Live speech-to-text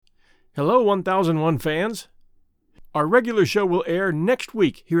Hello, 1001 fans. Our regular show will air next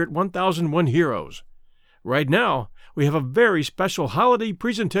week here at 1001 Heroes. Right now, we have a very special holiday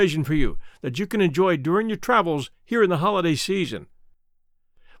presentation for you that you can enjoy during your travels here in the holiday season.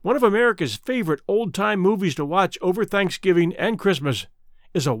 One of America's favorite old-time movies to watch over Thanksgiving and Christmas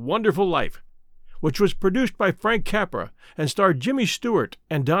is A Wonderful Life, which was produced by Frank Capra and starred Jimmy Stewart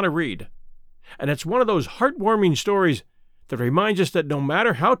and Donna Reed. And it's one of those heartwarming stories that reminds us that no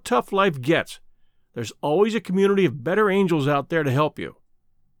matter how tough life gets, there's always a community of better angels out there to help you.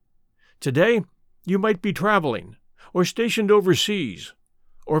 Today, you might be traveling, or stationed overseas,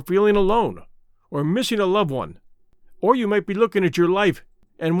 or feeling alone, or missing a loved one, or you might be looking at your life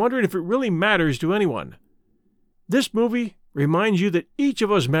and wondering if it really matters to anyone. This movie reminds you that each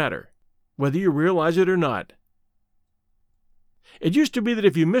of us matter, whether you realize it or not. It used to be that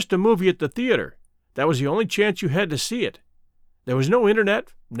if you missed a movie at the theater, that was the only chance you had to see it. There was no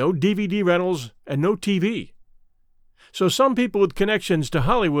internet, no DVD rentals, and no TV. So some people with connections to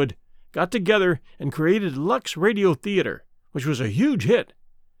Hollywood got together and created Lux Radio Theater, which was a huge hit,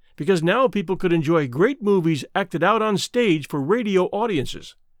 because now people could enjoy great movies acted out on stage for radio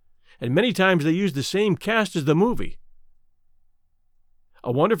audiences, and many times they used the same cast as the movie.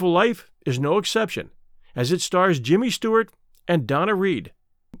 A Wonderful Life is no exception, as it stars Jimmy Stewart and Donna Reed,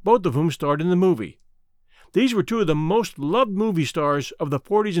 both of whom starred in the movie. These were two of the most loved movie stars of the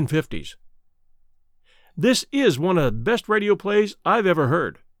 40s and 50s. This is one of the best radio plays I've ever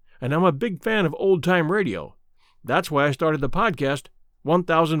heard, and I'm a big fan of old-time radio. That's why I started the podcast,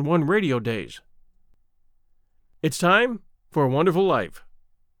 1001 Radio Days. It's time for A Wonderful Life.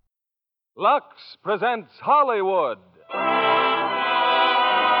 Lux presents Hollywood.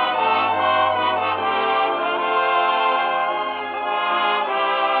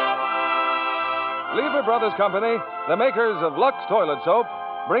 Lever Brothers Company, the makers of Lux Toilet Soap,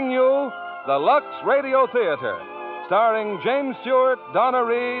 bring you the Lux Radio Theater, starring James Stewart, Donna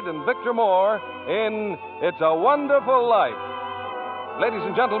Reed, and Victor Moore in It's a Wonderful Life. Ladies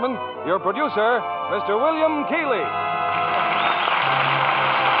and gentlemen, your producer, Mr. William Keighley.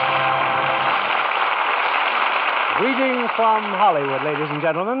 Greetings from Hollywood, ladies and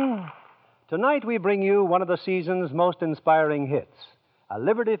gentlemen. Tonight we bring you one of the season's most inspiring hits, a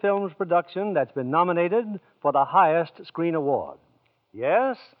Liberty Films production that's been nominated for the highest screen award.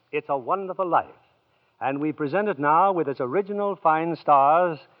 Yes, It's a Wonderful Life. And we present it now with its original fine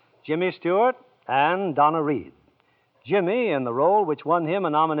stars, Jimmy Stewart and Donna Reed. Jimmy in the role which won him a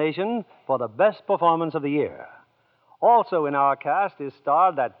nomination for the best performance of the year. Also in our cast is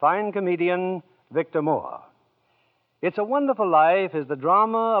starred that fine comedian, Victor Moore. It's a Wonderful Life is the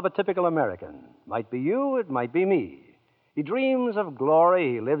drama of a typical American. Might be you, it might be me. He dreams of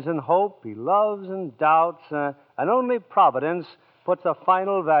glory, he lives in hope, he loves and doubts, and only Providence puts a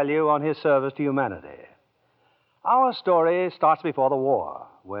final value on his service to humanity. Our story starts before the war,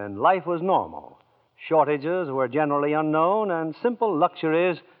 when life was normal. Shortages were generally unknown, and simple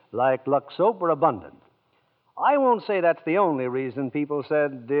luxuries like Lux soap were abundant. I won't say that's the only reason people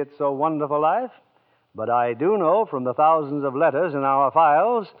said it's a wonderful life, but I do know from the thousands of letters in our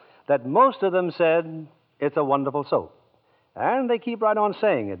files that most of them said it's a wonderful soap. And they keep right on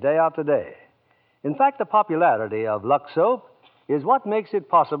saying it day after day. In fact, the popularity of Lux soap is what makes it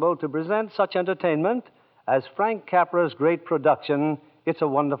possible to present such entertainment as Frank Capra's great production, It's a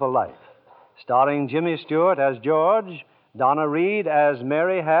Wonderful Life, starring Jimmy Stewart as George, Donna Reed as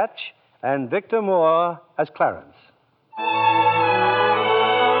Mary Hatch, and Victor Moore as Clarence.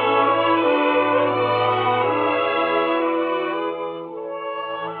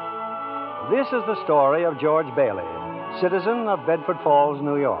 This is the story of George Bailey, citizen of Bedford Falls,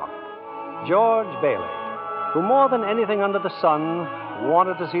 New York. George Bailey, who more than anything under the sun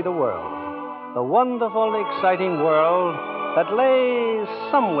wanted to see the world, the wonderful, exciting world that lay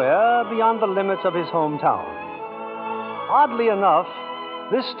somewhere beyond the limits of his hometown. Oddly enough,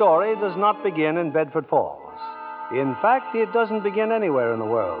 this story does not begin in Bedford Falls. In fact, it doesn't begin anywhere in the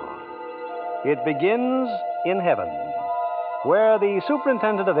world. It begins in heaven, where the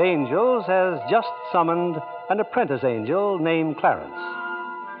superintendent of angels has just summoned an apprentice angel named Clarence.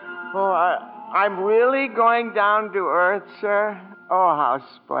 Oh, I'm really going down to Earth, sir? Oh, how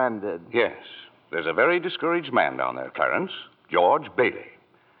splendid. Yes. There's a very discouraged man down there, Clarence, George Bailey.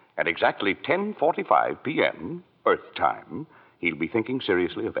 At exactly 10:45 p.m., Earth time, he'll be thinking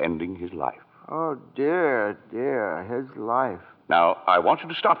seriously of ending his life. Oh, dear, his life. Now, I want you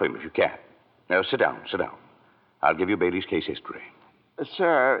to stop him if you can. Now, sit down. I'll give you Bailey's case history.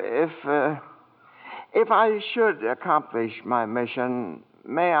 Sir, if I should accomplish my mission,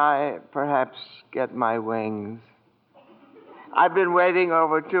 may I perhaps get my wings? I've been waiting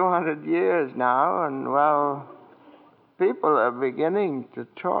over 200 years now, and, well, people are beginning to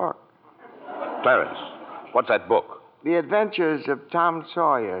talk. Clarence, what's that book? The Adventures of Tom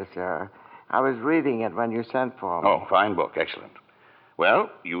Sawyer, sir. I was reading it when you sent for me. Oh, fine book. Excellent. Well,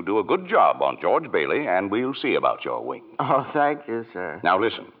 you do a good job on George Bailey, and we'll see about your wing. Oh, thank you, sir. Now,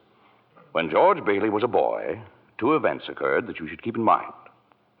 listen. When George Bailey was a boy, 2 events occurred that you should keep in mind.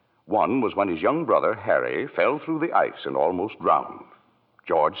 One was when his young brother, Harry, fell through the ice and almost drowned.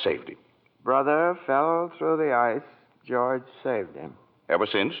 George saved him. Brother fell through the ice. George saved him. Ever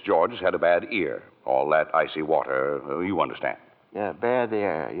since, George has had a bad ear. All that icy water, you understand. Yeah, bad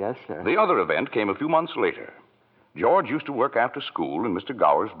air. Yes, sir. The other event came a few months later. George used to work after school in Mr.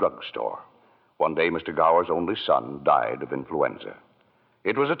 Gower's drugstore. One day, Mr. Gower's only son died of influenza.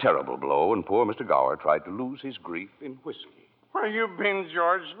 It was a terrible blow, and poor Mr. Gower tried to lose his grief in whiskey. Where you been,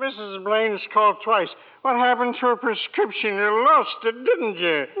 George? Mrs. Blaine's called twice. What happened to her prescription? You lost it, didn't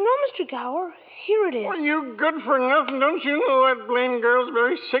you? No, Mr. Gower. Here it is. Well, you good for nothing. Don't you know that Blaine girl's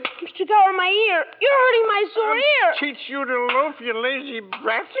very sick? Mr. Gower, my ear. You're hurting my sore ear. Teach you to loaf, you lazy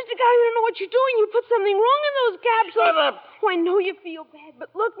brat. Mr. Gower, you don't know what you're doing. You put something wrong in those capsules. Shut up. Oh, I know you feel bad,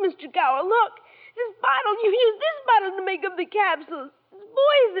 but look, Mr. Gower, look. This bottle, you used this bottle to make up the capsules. It's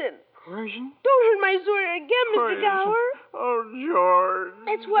poison. Poison? Don't hurt my sore ear again, Mr. Gower. Oh, George.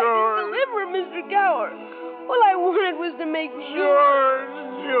 That's why I didn't deliver, Mr. Gower. All I wanted was to make sure.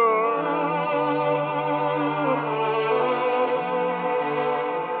 George.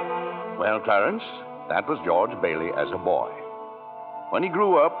 Well, Clarence, that was George Bailey as a boy. When he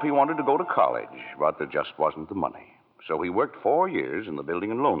grew up, he wanted to go to college, but there just wasn't the money. So he worked 4 years in the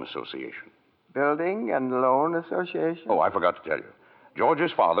Building and Loan Association. Building and Loan Association? Oh, I forgot to tell you.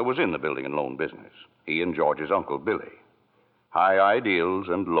 George's father was in the building and loan business. He and George's uncle, Billy. High ideals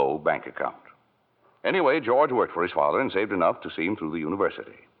and low bank account. Anyway, George worked for his father and saved enough to see him through the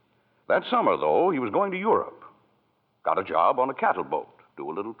university. That summer, though, he was going to Europe. Got a job on a cattle boat. Do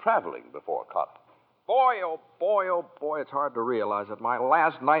a little traveling before college. Boy, it's hard to realize it. My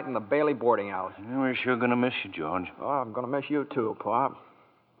last night in the Bailey boarding house. We're sure going to miss you, George. Oh, I'm going to miss you, too, Pop.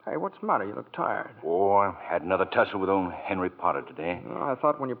 Hey, what's the matter? You look tired. Oh, I had another tussle with old Henry Potter today. Oh, I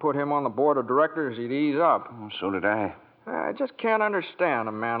thought when you put him on the board of directors, he'd ease up. Oh, so did I. I just can't understand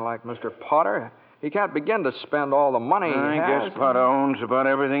a man like Mr. Potter. He can't begin to spend all the money he I has. guess Potter owns about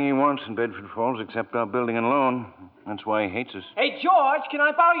everything he wants in Bedford Falls except our building and loan. That's why he hates us. Hey, George, can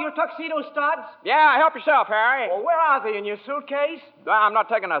I borrow your tuxedo studs? Yeah, help yourself, Harry. Well, where are they? In your suitcase? I'm not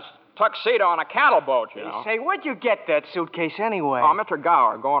taking a tuxedo on a cattle boat, you know. Say, where'd you get that suitcase anyway? Oh, Mr.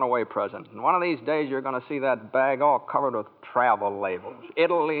 Gower, going away present. And one of these days you're going to see that bag all covered with travel labels.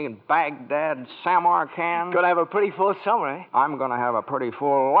 Italy and Baghdad, Samarkand. Gonna have a pretty full summer, eh? I'm going to have a pretty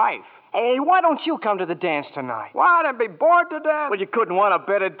full life. Hey, why don't you come to the dance tonight? What? I'd be bored to death. Well, you couldn't want a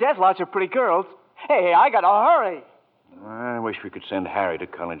better death. Lots of pretty girls. Hey, I gotta hurry. I wish we could send Harry to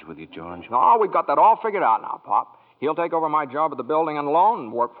college with you, George. No, we've got that all figured out now, Pop. He'll take over my job at the building and loan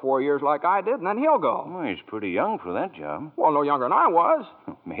and work 4 years like I did, and then he'll go. Oh, he's pretty young for that job. Well, no younger than I was.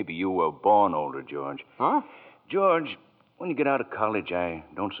 Maybe you were born older, George. Huh? George, when you get out of college, I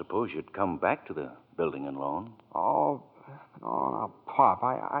don't suppose you'd come back to the building and loan. Oh, no, Pop,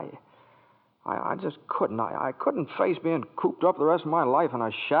 I just couldn't. I couldn't face being cooped up the rest of my life in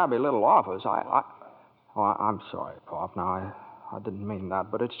a shabby little office. I'm sorry, Pop. Now, I didn't mean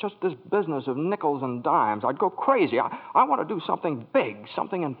that, but it's just this business of nickels and dimes. I'd go crazy. I want to do something big,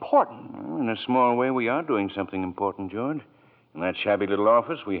 something important. Well, in a small way, we are doing something important, George. In that shabby little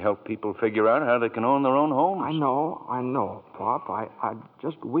office, we help people figure out how they can own their own homes. I know, Pop. I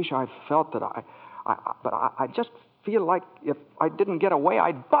just wish I felt that but I just feel like if I didn't get away,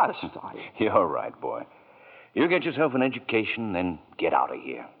 I'd bust. You're right, boy. You get yourself an education, then get out of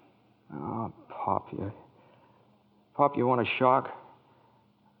here. Oh, Pop, you want a shock?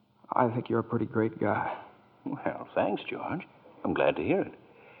 I think you're a pretty great guy. Well, thanks, George. I'm glad to hear it.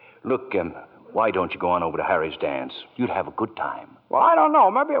 Look, why don't you go on over to Harry's dance? You'd have a good time. Well, I don't know.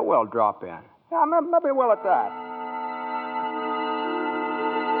 Maybe it will drop in. Yeah, maybe it will at that.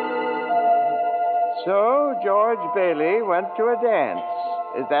 So, George Bailey went to a dance.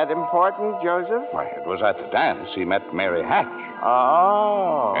 Is that important, Joseph? Why, it was at the dance he met Mary Hatch.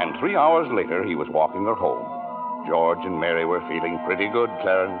 Oh. And 3 hours later, he was walking her home. George and Mary were feeling pretty good,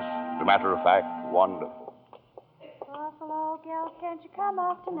 Clarence. As a matter of fact, wonderful. Buffalo girl, can't you come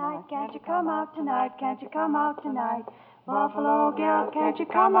out tonight? Can't you come out tonight? Can't you come out tonight? Buffalo girl, can't you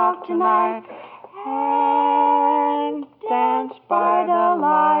come out tonight? And dance by the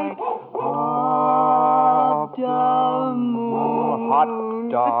light of the moon. Hot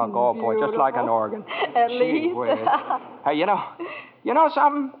dog. Oh, boy, just like an organ. At Gee least. whiz. Hey, you know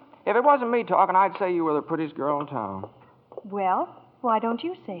something? If it wasn't me talking, I'd say you were the prettiest girl in town. Well, why don't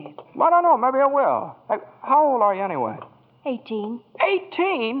you say it? Well, I don't know. Maybe I will. Hey, how old are you anyway? 18.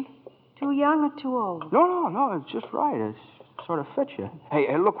 18? Too young or too old? No. It's just right. It sort of fits you. Hey,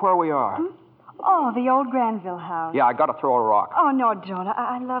 look where we are. Oh, the old Granville house. Yeah, I got to throw a rock. Oh, no, don't.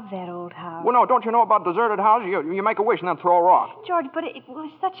 I love that old house. Well, no, don't you know about deserted houses? You make a wish and then throw a rock. George, but it was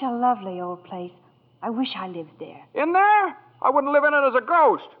such a lovely old place. I wish I lived there. In there? I wouldn't live in it as a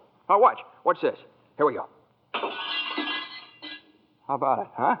ghost. Now, watch. Watch this. Here we go. How about it,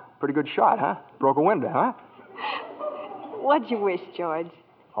 huh? Pretty good shot, huh? Broke a window, huh? What'd you wish, George?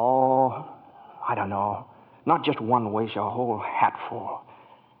 Oh, I don't know. Not just one wish, a whole hatful.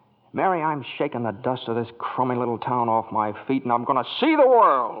 Mary, I'm shaking the dust of this crummy little town off my feet, and I'm going to see the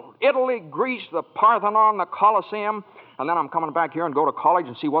world. Italy, Greece, the Parthenon, the Colosseum. And then I'm coming back here and go to college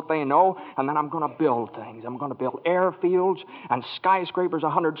and see what they know. And then I'm going to build things. I'm going to build airfields and skyscrapers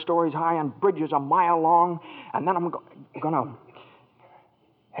 100 stories high and bridges a mile long. And then I'm going to...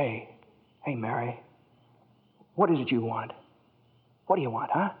 Hey, Mary. What is it you want? What do you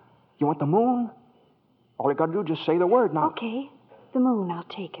want, huh? You want the moon? All you got to do is just say the word now. Okay, the moon, I'll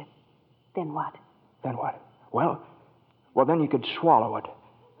take it. Then what? Then what? Well, then you could swallow it.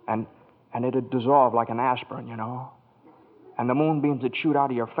 And it'd dissolve like an aspirin, you know. And the moonbeams would shoot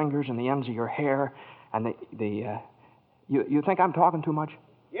out of your fingers and the ends of your hair. And you think I'm talking too much?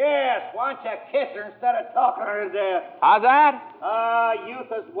 Yes, why don't you kiss her instead of talking her to death? How's that?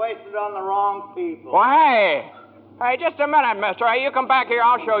 Youth is wasted on the wrong people. Well, hey, just a minute, mister. Hey, you come back here.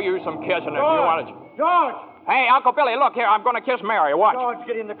 I'll show you some kissing if you want it. George! Hey, Uncle Billy, look here. I'm going to kiss Mary. Watch. George,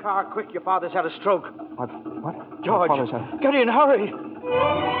 get in the car quick. Your father's had a stroke. What? George, My father's had... get in, hurry.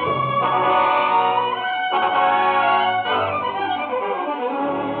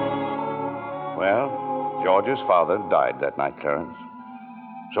 Well, George's father died that night, Clarence.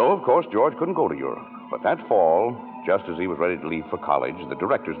 So, of course, George couldn't go to Europe. But that fall, just as he was ready to leave for college, the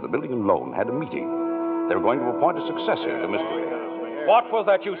directors of the building and loan had a meeting. They were going to appoint a successor to Mr. What was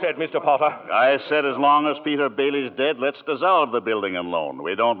that you said, Mr. Potter? I said as long as Peter Bailey's dead, let's dissolve the building and loan.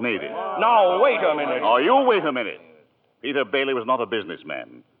 We don't need it. Now, wait a minute. Oh, you wait a minute. Peter Bailey was not a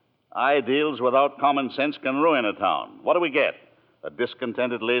businessman. Ideals without common sense can ruin a town. What do we get? A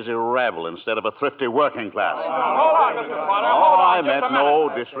discontented, lazy rabble instead of a thrifty working class. Hold on, Mr. Potter. I meant no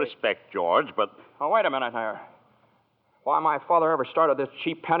disrespect, George, but... Oh, wait a minute here. Why my father ever started this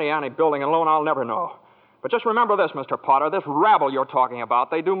cheap penny-ante building and loan, I'll never know. But just remember this, Mr. Potter, this rabble you're talking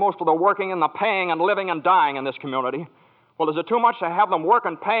about, they do most of the working and the paying and living and dying in this community. Well, is it too much to have them work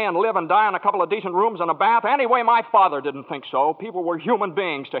and pay and live and die in a couple of decent rooms and a bath? Anyway, my father didn't think so. People were human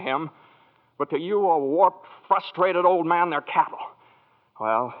beings to him. But to you, a warped, frustrated old man, they're cattle.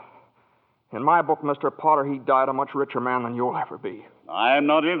 Well, in my book, Mr. Potter, he died a much richer man than you'll ever be. I'm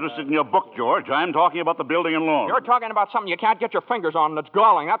not interested in your book, George. I'm talking about the building and loan. You're talking about something you can't get your fingers on that's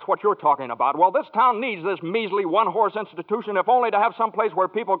galling. That's what you're talking about. Well, this town needs this measly one-horse institution, if only to have some place where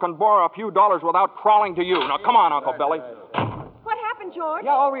people can borrow a few dollars without crawling to you. Now, come on, Uncle Billy. What happened, George?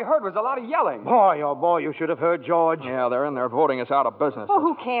 Yeah, all we heard was a lot of yelling. Boy, oh boy, you should have heard George. Yeah, they're in there voting us out of business. Oh,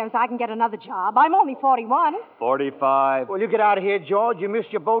 who cares? I can get another job. I'm only 41. 45. Well, you get out of here, George. You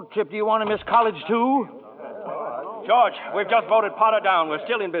missed your boat trip. Do you want to miss college, too? George, we've just voted Potter down. We're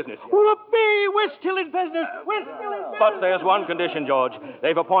still in business. Whoopee! We're still in business. We're still in business. But there's one condition, George.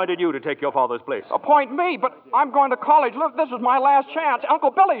 They've appointed you to take your father's place. Appoint me, but I'm going to college. Look, this is my last chance.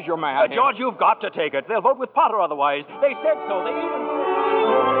 Uncle Billy's your man. George, you've got to take it. They'll vote with Potter otherwise. They said so. They even...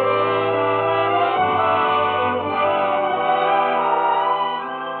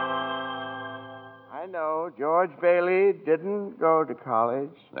 I know. George Bailey didn't go to college.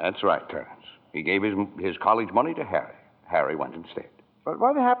 That's right, Terence. He gave his college money to Harry. Harry went instead. But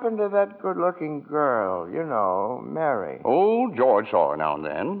what happened to that good-looking girl, you know, Mary? Oh, George saw her now and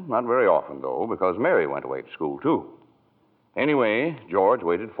then. Not very often, though, because Mary went away to school, too. Anyway, George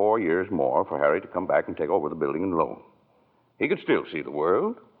waited 4 years more for Harry to come back and take over the building and loan. He could still see the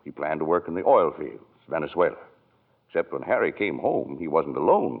world. He planned to work in the oil fields, Venezuela. Except when Harry came home, he wasn't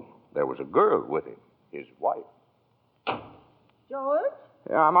alone. There was a girl with him, his wife. George?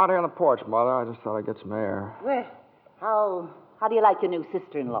 Yeah, I'm out here on the porch, Mother. I just thought I'd get some air. Well, how do you like your new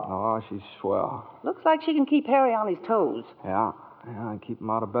sister-in-law? Oh, she's swell. Looks like she can keep Harry on his toes. Yeah, and keep him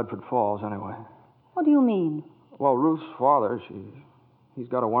out of Bedford Falls anyway. What do you mean? Well, Ruth's father, he's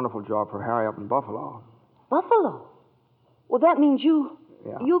got a wonderful job for Harry up in Buffalo. Buffalo? Well, that means you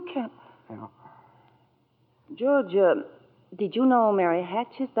can't... Yeah. George, did you know Mary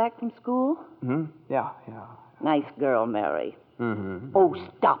Hatch is back from school? Hmm? Yeah. Nice girl, Mary. Mm-hmm. Oh,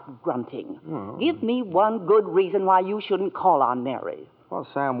 stop grunting. Give me one good reason why you shouldn't call on Mary. Well,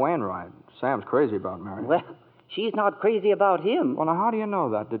 Sam Wainwright. Sam's crazy about Mary. Well, she's not crazy about him. Well, now, how do you know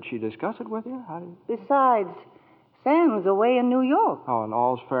that? Did she discuss it with you? Besides, Sam's away in New York. Oh, and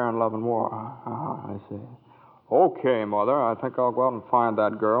all's fair in love and war. I see. Okay, Mother. I think I'll go out and find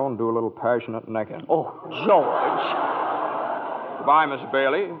that girl and do a little passionate necking. Oh, George. Goodbye, Miss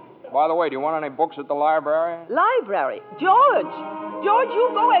Bailey. By the way, do you want any books at the library? Library? George! George, you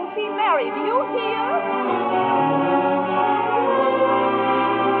go and see Mary. Do you hear?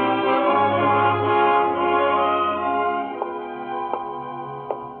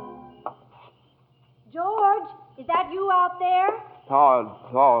 George, is that you out there?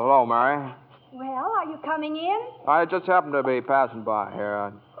 Hello, Mary. Well, are you coming in? I just happened to be passing by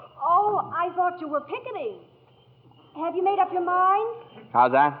here. Oh, I thought you were picketing. Have you made up your mind?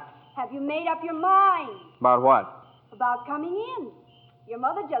 How's that? Have you made up your mind About what? about coming in? Your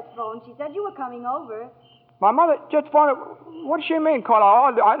mother just phoned. She said you were coming over. My mother just phoned. What does she mean,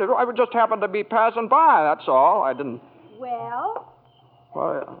 Carla? I just happened to be passing by, that's all. I didn't... Well,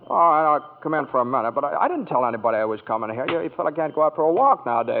 Well, all right, I'll come in for a minute, but I didn't tell anybody I was coming here. You fella can't go out for a walk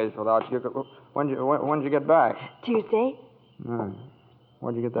nowadays without you. When'd you get back? Tuesday.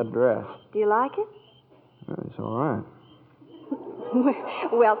 Where'd you get that dress? Do you like it? It's all right.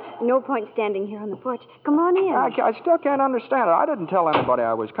 well, no point standing here on the porch. Come on in. I still can't understand it. I didn't tell anybody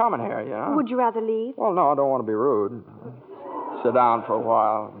I was coming here, you know. Would you rather leave? Well, no, I don't want to be rude. Sit down for a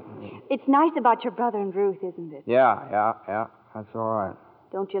while. It's nice about your brother and Ruth, isn't it? Yeah. That's all right.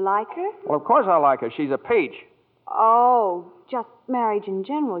 Don't you like her? Well, of course I like her. She's a peach. Oh, just marriage in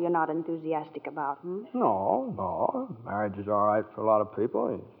general you're not enthusiastic about, hmm? No. Marriage is all right for a lot of people.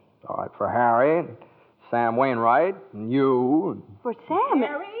 It's all right for Harry, and Sam Wainwright, and you. For Sam?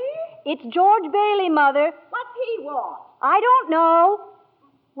 Mary? It's George Bailey, Mother. What's he want? I don't know.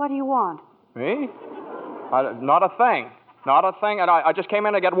 What do you want? Me? Not a thing. Not a thing, and I just came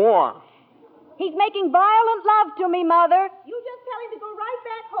in to get warm. He's making violent love to me, Mother. You just tell him to go right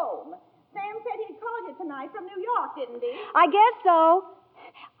back home. Sam said he'd call you tonight from New York, didn't he? I guess so.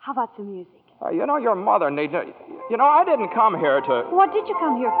 How about some music? Your mother needs... I didn't come here to... What did you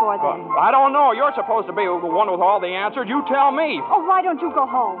come here for, then? I don't know. You're supposed to be the one with all the answers. You tell me. Oh, why don't you go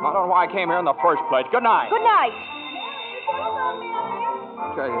home? I don't know why I came here in the first place. Good night. Good night.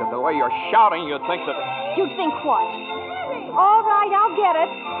 Okay, the way you're shouting, you'd think that... You'd think what? All right, I'll get it.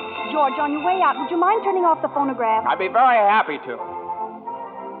 George, on your way out, would you mind turning off the phonograph? I'd be very happy to.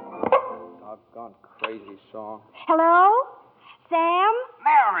 Doggone crazy song. Hello? Sam?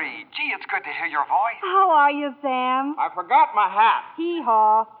 Mary, gee, it's good to hear your voice. How are you, Sam? I forgot my hat.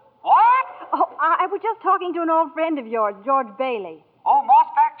 Hee-haw. What? Oh, I was just talking to an old friend of yours, George Bailey. Oh,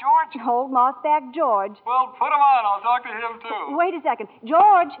 Mossback George? Old Mossback George. Well, put him on. I'll talk to him, too. Wait a second.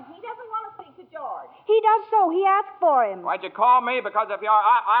 George. He doesn't want to speak to George. He does so. He asked for him. Why'd you call me? Because if you're...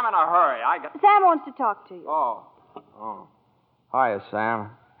 I'm in a hurry. Sam wants to talk to you. Oh. Hiya,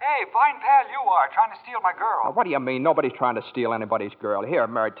 Sam. Hey, fine pal you are, trying to steal my girl. What do you mean? Nobody's trying to steal anybody's girl. Here,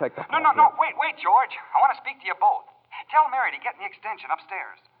 Mary, take the phone. No, wait, George. I want to speak to you both. Tell Mary to get in the extension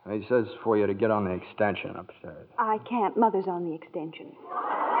upstairs. He says for you to get on the extension upstairs. I can't. Mother's on the extension.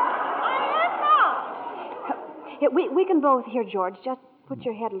 I am not. Here, we can both hear, George. Just put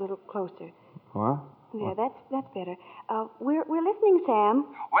your head a little closer. What? Yeah, that's better. We're listening, Sam.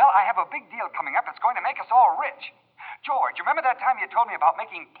 Well, I have a big deal coming up that's going to make us all rich. George, you remember that time you told me about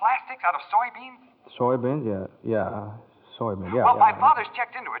making plastics out of soybeans? Soybeans? Yeah. Soybeans, yeah. Well, my father's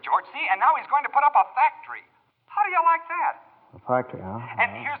checked into it, George, see, and now he's going to put up a factory. How do you like that? A factory, huh?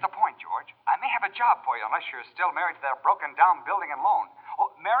 And here's the point, George. I may have a job for you unless you're still married to that broken-down building and loan.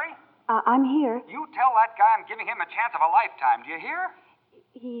 Oh, Mary? I'm here. You tell that guy I'm giving him a chance of a lifetime. Do you hear?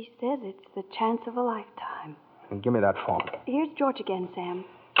 He says it's the chance of a lifetime. And give me that phone. Here's George again, Sam.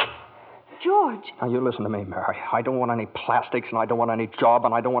 George. Now, you listen to me, Mary. I don't want any plastics, and I don't want any job,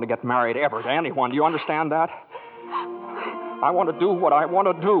 and I don't want to get married ever to anyone. Do you understand that? I want to do what I want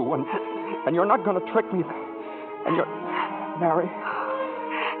to do, and you're not going to trick me. And you're... Mary.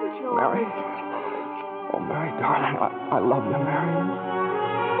 George. Mary. Oh, Mary, darling, I love you, Mary.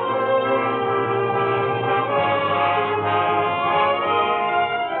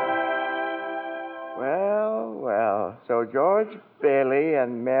 Well. So George Bailey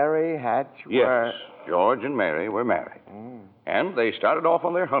and Mary Hatch were... Yes, George and Mary were married. And they started off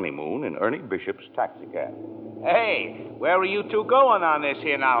on their honeymoon in Ernie Bishop's taxicab. Hey, where are you two going on this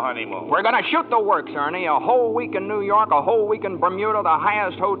here now honeymoon? We're going to shoot the works, Ernie. A whole week in New York, a whole week in Bermuda, the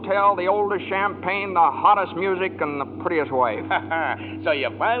highest hotel, the oldest champagne, the hottest music, and the prettiest wife. So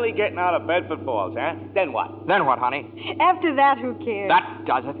you're finally getting out of Bedford Falls, huh? Then what? Then what, honey? After that, who cares? That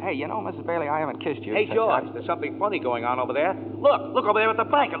does it. Hey, you know, Mrs. Bailey, I haven't kissed you. Hey, since George, there's something funny going on over there. Look over there at the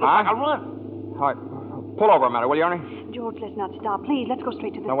bank. It looks like a run. All right. Pull over a minute, will you, Ernie? George, let's not stop. Please, let's go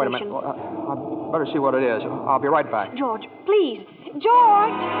straight to the No, wait a station. minute. I'd better see what it is. I'll be right back. George, please.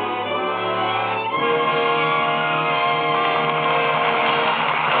 George!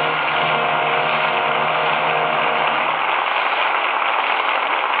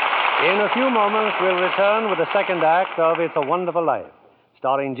 In a few moments, we'll return with the second act of It's a Wonderful Life,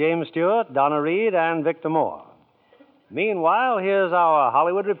 starring James Stewart, Donna Reed, and Victor Moore. Meanwhile, here's our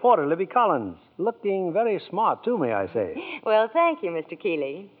Hollywood reporter, Libby Collins, looking very smart, too, may I say. Well, thank you, Mr.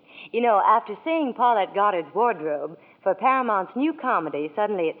 Keeley. You know, after seeing Paulette Goddard's wardrobe for Paramount's new comedy,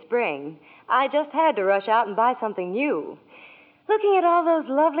 Suddenly It's Spring, I just had to rush out and buy something new. Looking at all those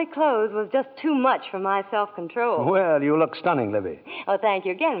lovely clothes was just too much for my self-control. Well, you look stunning, Libby. Oh, thank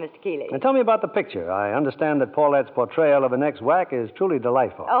you again, Mr. Keeley. Now, tell me about the picture. I understand that Paulette's portrayal of an ex-whack is truly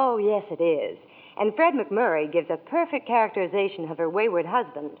delightful. Oh, yes, it is. And Fred McMurray gives a perfect characterization of her wayward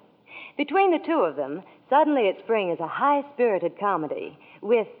husband. Between the two of them, Suddenly It's Spring is a high-spirited comedy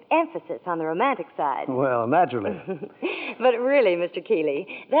with emphasis on the romantic side. Well, naturally. But really, Mr. Keeley,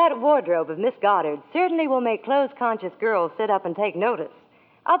 that wardrobe of Miss Goddard certainly will make clothes-conscious girls sit up and take notice.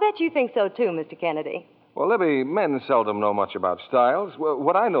 I'll bet you think so, too, Mr. Kennedy. Well, Libby, men seldom know much about styles. Well,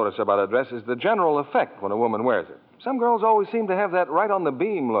 what I notice about a dress is the general effect when a woman wears it. Some girls always seem to have that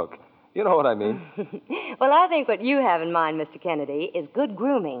right-on-the-beam look. You know what I mean. Well, I think what you have in mind, Mr. Kennedy, is good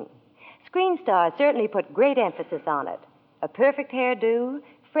grooming. Screen stars certainly put great emphasis on it. A perfect hairdo,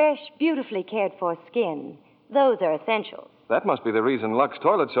 fresh, beautifully cared-for skin. Those are essentials. That must be the reason Lux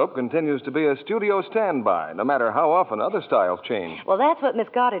Toilet Soap continues to be a studio standby, no matter how often other styles change. Well, that's what Miss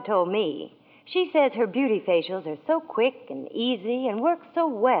Goddard told me. She says her beauty facials are so quick and easy and work so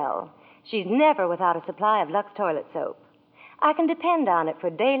well. She's never without a supply of Lux Toilet Soap. I can depend on it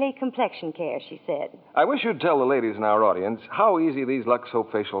for daily complexion care, she said. I wish you'd tell the ladies in our audience how easy these Lux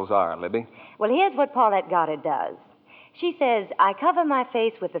Soap facials are, Libby. Well, here's what Paulette Goddard does. She says, I cover my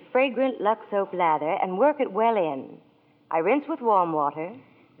face with the fragrant Lux Soap lather and work it well in. I rinse with warm water,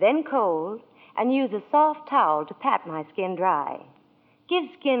 then cold, and use a soft towel to pat my skin dry. Gives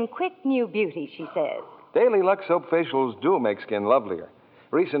skin quick new beauty, she says. Daily Lux Soap facials do make skin lovelier.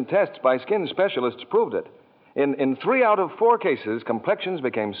 Recent tests by skin specialists proved it. In 3 out of 4 cases, complexions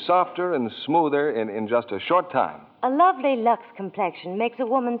became softer and smoother in just a short time. A lovely Lux complexion makes a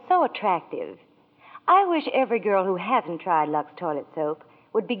woman so attractive. I wish every girl who hasn't tried Lux Toilet Soap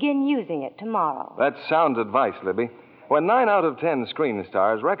would begin using it tomorrow. That's sound advice, Libby. When 9 out of 10 screen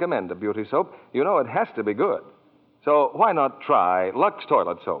stars recommend a beauty soap, you know it has to be good. So why not try Lux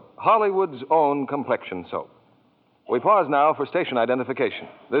Toilet Soap, Hollywood's own complexion soap? We pause now for station identification.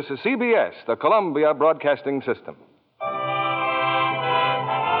 This is CBS, the Columbia Broadcasting System.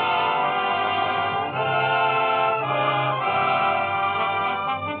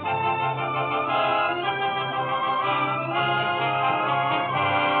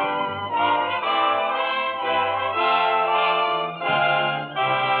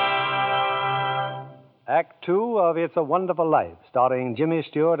 Act 2 of It's a Wonderful Life, starring Jimmy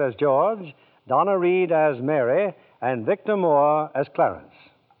Stewart as George, Donna Reed as Mary, and Victor Moore as Clarence.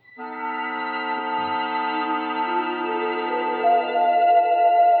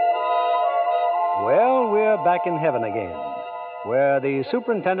 Well, we're back in heaven again, where the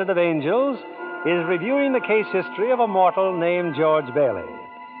superintendent of angels is reviewing the case history of a mortal named George Bailey.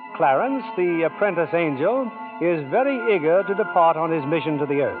 Clarence, the apprentice angel, is very eager to depart on his mission to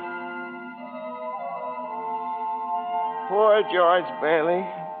the earth. Poor George Bailey.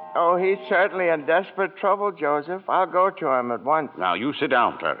 Oh, he's certainly in desperate trouble, Joseph. I'll go to him at once. Now, you sit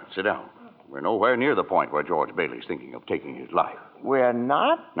down, Clarence. Sit down. We're nowhere near the point where George Bailey's thinking of taking his life. We're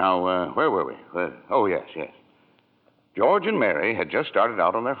not? Now, where were we? Yes. George and Mary had just started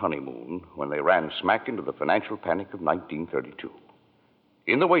out on their honeymoon when they ran smack into the financial panic of 1932.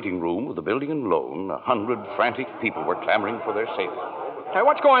 In the waiting room of the building and loan, 100 frantic people were clamoring for their savings. Hey,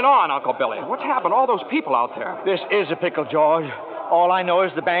 what's going on, Uncle Billy? What's happened to all those people out there? This is a pickle, George. All I know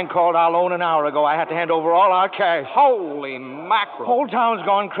is the bank called our loan an hour ago. I had to hand over all our cash. Holy mackerel. Whole town's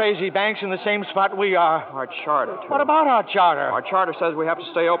gone crazy. Bank's in the same spot we are. Our charter, too. What about our charter? Our charter says we have to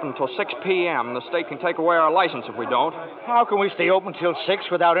stay open until 6 p.m. The state can take away our license if we don't. How can we stay open till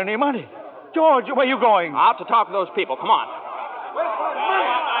 6 without any money? George, where are you going? Out to talk to those people. Come on.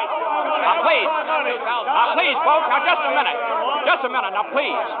 Please, folks. Now, just a minute. Just a minute. Now,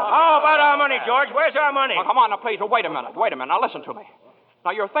 please. How about our money, George? Where's our money? Now, come on. Now, please. Well, wait a minute. Now, listen to me.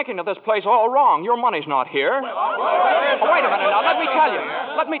 Now, you're thinking of this place all wrong. Your money's not here. Wait a minute. Now,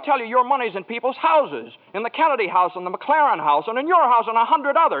 let me tell you, your money's in people's houses. In the Kennedy house, and the McLaren house, and in your house, and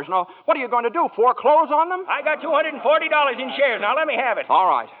 100 others. Now, what are you going to do? Foreclose on them? I got $240 in shares. Now, let me have it. All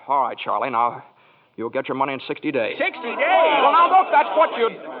right, Charlie. Now, you'll get your money in 60 days. 60 days? Well, now, look, that's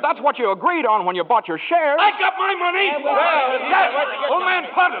what you agreed on when you bought your shares. I got my money! Yes! Old man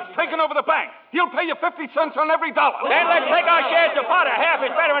Potter's taking over the bank. He'll pay you 50 cents on every dollar. Then let's take our shares to Potter. Half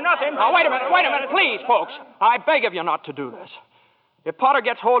is better than nothing. Now, wait a minute, please, folks. I beg of you not to do this. If Potter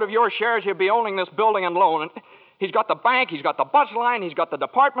gets hold of your shares, he'll be owning this building and loan. And he's got the bank, he's got the bus line, he's got the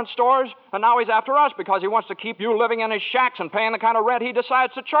department stores, and now he's after us because he wants to keep you living in his shacks and paying the kind of rent he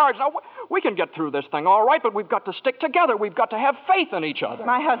decides to charge. Now, we can get through this thing all right, but we've got to stick together. We've got to have faith in each other.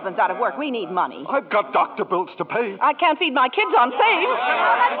 My husband's out of work. We need money. I've got doctor bills to pay. I can't feed my kids on faith.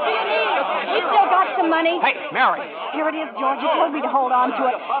 How much do you need? We still got some money. Hey, Mary. Here it is, George. You told me to hold on to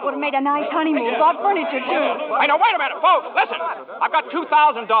it. Would have made a nice honeymoon. Bought furniture, too. Hey, now, wait a minute, folks. Listen. I've got $2,000.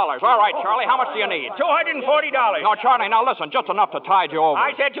 All right, Charlie, how much do you need? $240. No, Charlie, now listen, just enough to tide you over.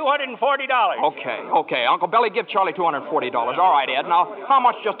 I said $240. Okay. Uncle Billy, give Charlie $240. All right, Ed. Now, how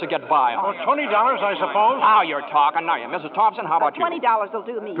much just to get by on? $20, I suppose. Now you're talking. Now, Mrs. Thompson, how about you? $20 will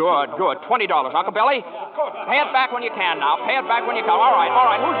do me. Good. $20. Uncle Billy, pay it back when you can now. Pay it back when you can. All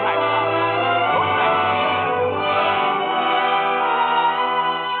right. Who's next?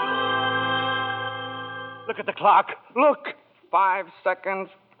 Look at the clock. Look. 5 seconds,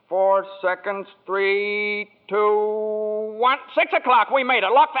 4 seconds, 3, 2, 1. 6 o'clock. We made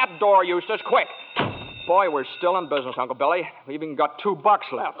it. Lock that door, Eustace, quick. Boy, we're still in business, Uncle Billy. We've even got $2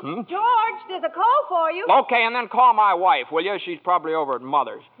 left. George, there's a call for you. Okay, and then call my wife, will you? She's probably over at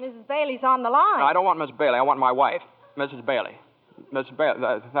Mother's. Mrs. Bailey's on the line. No, I don't want Miss Bailey. I want my wife, Mrs. Bailey. Mrs. Bailey,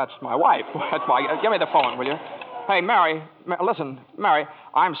 that's my wife. That's my. Give me the phone, will you? Hey, Mary. Listen, Mary.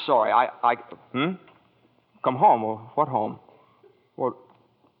 I'm sorry. I. Come home. Well, what home? Well,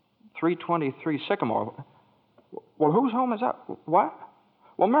 323 Sycamore. Well, whose home is that? What?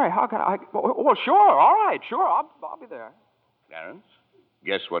 Well, Mary, how can I... Well, sure, all right, sure, I'll be there. Clarence,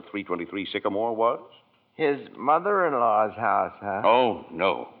 guess what 323 Sycamore was? His mother-in-law's house, huh? Oh,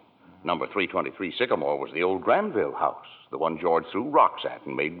 no. Number 323 Sycamore was the old Granville house, the one George threw rocks at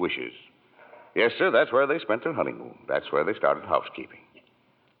and made wishes. Yes, sir, that's where they spent their honeymoon. That's where they started housekeeping.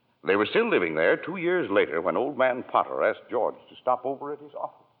 They were still living there 2 years later when old man Potter asked George to stop over at his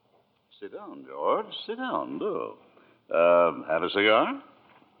office. Sit down, George. Sit down, do. Have a cigar?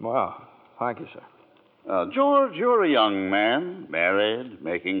 Well, thank you, sir. George, you're a young man, married,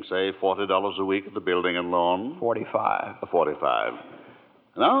 making, say, $40 a week at the building and loan. 45. 45.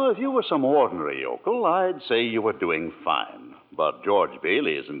 Now, if you were some ordinary yokel, I'd say you were doing fine. But George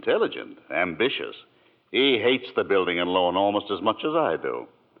Bailey is intelligent, ambitious. He hates the building and loan almost as much as I do.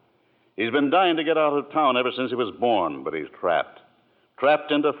 He's been dying to get out of town ever since he was born, but he's trapped.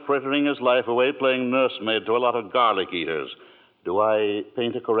 Trapped into frittering his life away playing nursemaid to a lot of garlic eaters. Do I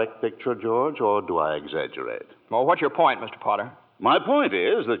paint a correct picture, George, or do I exaggerate? Well, what's your point, Mr. Potter? My point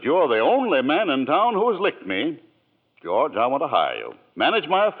is that you're the only man in town who has licked me. George, I want to hire you. Manage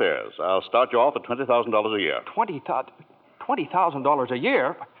my affairs. I'll start you off at $20,000 a year. $20,000 a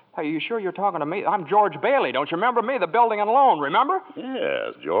year? Are you sure you're talking to me? I'm George Bailey. Don't you remember me? The building and loan, remember?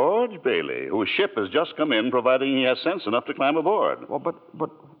 Yes, George Bailey, whose ship has just come in, providing he has sense enough to climb aboard. Well, but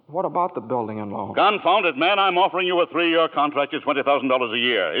what about the building and loan? Confound it, man. I'm offering you a 3-year contract at $20,000 a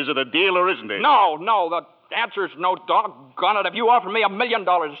year. Is it a deal or isn't it? No. The answer's no, doggone it. If you offered me $1 million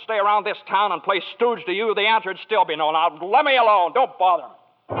to stay around this town and play stooge to you, the answer'd still be no. Now, let me alone. Don't bother.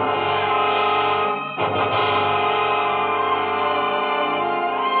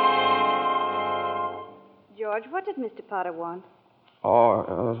 George, what did Mr. Potter want?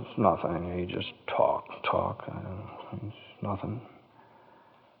 Oh, it's nothing. He just talk. It's nothing.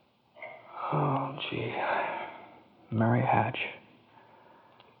 Oh, gee. Mary Hatch.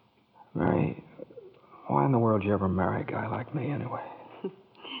 Mary, why in the world did you ever marry a guy like me anyway?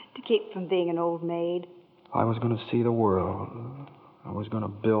 To keep from being an old maid. I was going to see the world. I was going to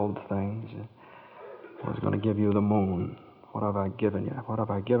build things. I was going to give you the moon. What have I given you?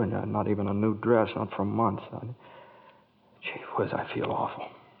 Not even a new dress, not for months. Gee whiz, I feel awful.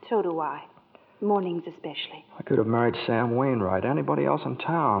 So do I. Mornings especially. I could have married Sam Wainwright, anybody else in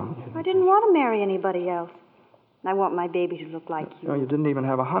town. I didn't want to marry anybody else. I want my baby to look like you. No, you didn't even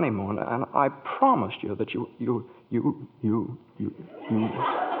have a honeymoon, and I promised you that you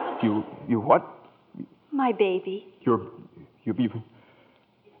what? My baby.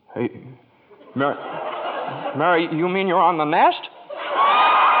 Hey, Mary, you mean you're on the nest?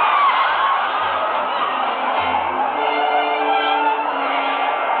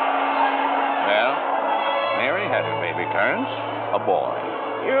 Well, Mary had her baby, Clarence, a boy.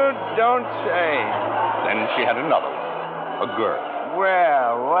 You don't say. Then she had another one, a girl.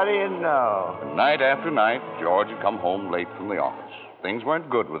 Well, what do you know? Night after night, George had come home late from the office. Things weren't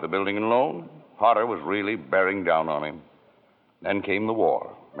good with the building and loan. Potter was really bearing down on him. Then came the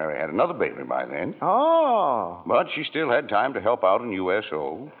war. Mary had another baby by then. Oh. But she still had time to help out in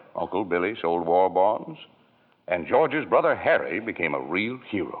USO. Uncle Billy sold war bonds. And George's brother Harry became a real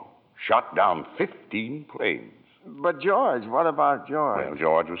hero. Shot down 15 planes. But George, what about George? Well,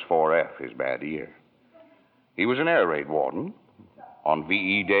 George was 4F, his bad ear. He was an air raid warden. On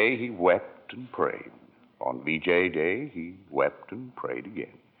VE Day, he wept and prayed. On VJ Day, he wept and prayed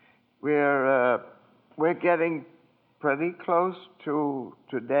again. We're getting pretty close to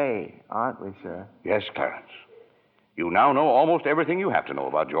today, aren't we, sir? Yes, Clarence. You now know almost everything you have to know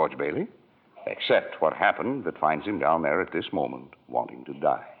about George Bailey, except what happened that finds him down there at this moment, wanting to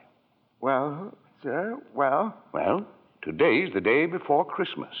die. Well, sir, well? Well, today's the day before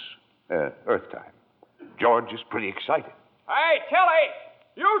Christmas, Earth time. George is pretty excited. Hey, Tilly!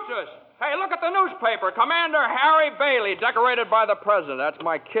 Eustace! Hey, look at the newspaper. Commander Harry Bailey, decorated by the president. That's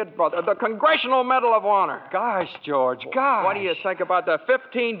my kid brother. The Congressional Medal of Honor. Gosh, George, gosh. What do you think about the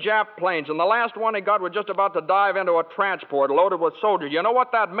 15 Jap planes? And the last one he got was just about to dive into a transport loaded with soldiers. You know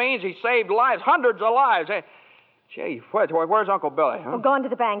what that means? He saved lives, hundreds of lives. Hey, gee, where's Uncle Billy? Huh? We're going to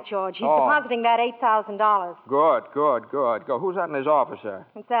the bank, George. He's depositing that $8,000. Good. Go. Who's that in his office there?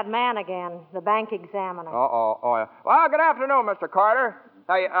 It's that man again, the bank examiner. Oh, yeah. Well, good afternoon, Mr. Carter.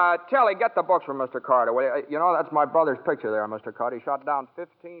 Hey, Tilly, get the books from Mr. Carter. Will you know, that's my brother's picture there, Mr. Carter. He shot down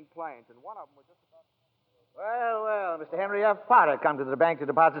 15 planes, and one of them was just about... Well, Mr. Henry F. Potter come to the bank to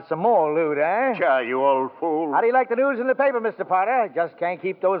deposit some more loot, eh? Sure, you old fool. How do you like the news in the paper, Mr. Potter? Just can't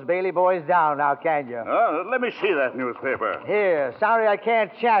keep those Bailey boys down now, can you? Let me see that newspaper. Here, sorry I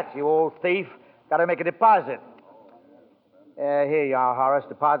can't chat, you old thief. Got to make a deposit. Here you are, Horace.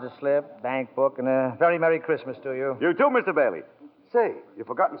 Deposit slip, bank book, and a very Merry Christmas to you. You too, Mr. Bailey. Say, you've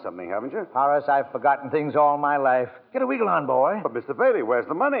forgotten something, haven't you? Horace, I've forgotten things all my life. Get a wiggle on, boy. But, Mr. Bailey, where's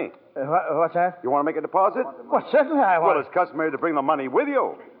the money? What's that? You want to make a deposit? Well, certainly I want. Well, it's customary to bring the money with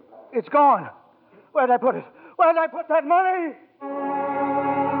you. It's gone. Where'd I put it? Where'd I put that money?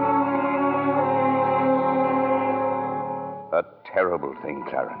 A terrible thing,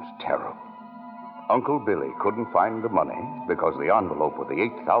 Clarence, terrible. Uncle Billy couldn't find the money because the envelope with the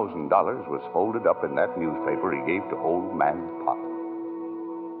 $8,000 was folded up in that newspaper he gave to old man Potter.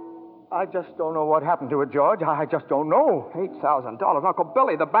 I just don't know what happened to it, George. I just don't know. $8,000. Uncle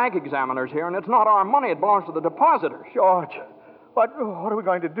Billy, the bank examiner's here, and it's not our money. It belongs to the depositors. George, what are we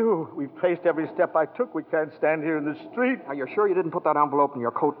going to do? We've traced every step I took. We can't stand here in the street. Are you sure you didn't put that envelope in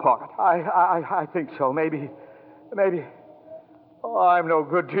your coat pocket? I think so. Maybe. Oh, I'm no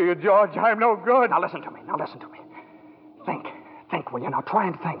good to you, George. I'm no good. Now listen to me. Think, will you? Now try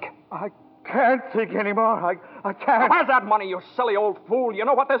and think. I can't think anymore. I can't. Where's that money, you silly old fool? You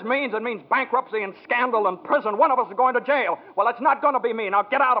know what this means? It means bankruptcy and scandal and prison. One of us is going to jail. Well, it's not going to be me. Now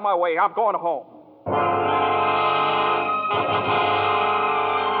get out of my way. I'm going home.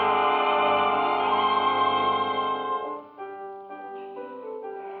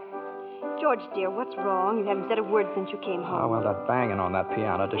 George, dear, what's wrong? You haven't said a word since you came home. Oh, well, that banging on that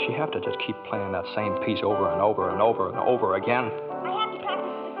piano. Does she have to just keep playing that same piece over and over and over and over again? I have to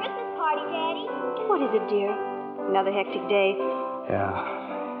practice for the Christmas party, Daddy. What is it, dear? Another hectic day?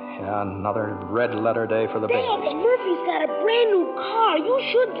 Yeah, another red letter day for the baby. Dad, Murphy's got a brand new car. You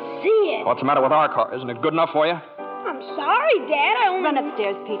should see it. What's the matter with our car? Isn't it good enough for you? I'm sorry, Dad. I only... Run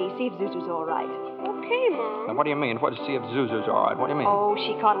upstairs, Petey. See if Zuzu's all right. Okay, Mom. Now, what do you mean? What to see if Zuzu's all right? What do you mean? Oh,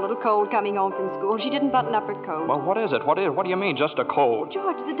 she caught a little cold coming home from school. She didn't button up her coat. Well, what is it? What do you mean, just a cold?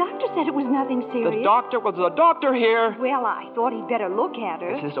 George, the doctor said it was nothing serious. Was the doctor here? Well, I thought he'd better look at her.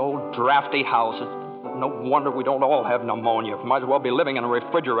 It's this old drafty house. It's no wonder we don't all have pneumonia. Might as well be living in a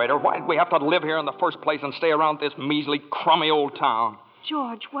refrigerator. Why'd we have to live here in the first place and stay around this measly, crummy old town?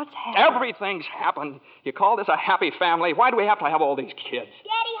 George, what's happened? Everything's happened. You call this a happy family? Why do we have to have all these kids?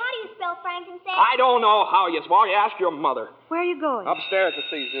 Daddy, how do you spell frankincense? I don't know how you spell. You ask your mother. Where are you going? Upstairs to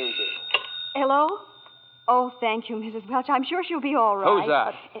see Zuzu. Hello? Oh, thank you, Mrs. Welch. I'm sure she'll be all right. Who's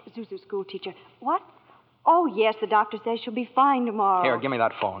that? Zuzu's school teacher. What? Oh, yes, the doctor says she'll be fine tomorrow. Here, give me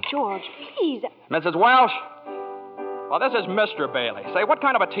that phone. George, please. Mrs. Welsh? Well, this is Mr. Bailey. Say, what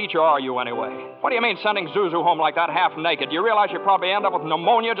kind of a teacher are you anyway? What do you mean sending Zuzu home like that half naked? Do you realize you probably end up with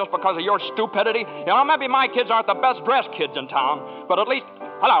pneumonia just because of your stupidity? You know, maybe my kids aren't the best dressed kids in town, but at least...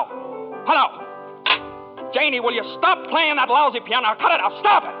 Hello. Janie, will you stop playing that lousy piano? Cut it out.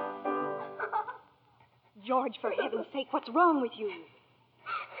 Stop it. George, for heaven's sake, what's wrong with you?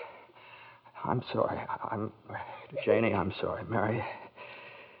 I'm sorry. Janie, I'm sorry. Mary,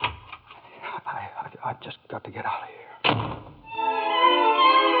 I've just got to get out of here.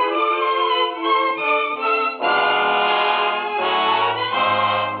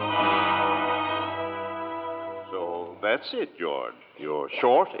 So that's it, George. You're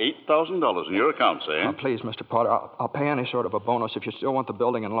short $8,000 in your accounts, eh? Now, please, Mr. Potter, I'll pay any sort of a bonus if you still want the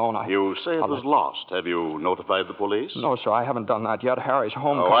building and loan. You say it was lost. Have you notified the police? No, sir, I haven't done that yet. Harry's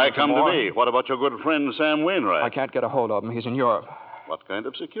home. Oh, I come to me. What about your good friend, Sam Wainwright? I can't get a hold of him. He's in Europe. What kind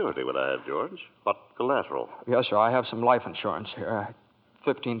of security will I have, George? What collateral? Yes, sir, I have some life insurance here.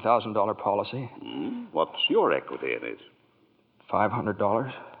 $15,000 policy. What's your equity in it?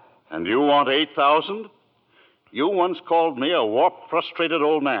 $500. And you want $8,000? You once called me a warped, frustrated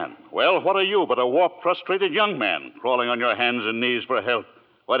old man. Well, what are you but a warped, frustrated young man crawling on your hands and knees for help?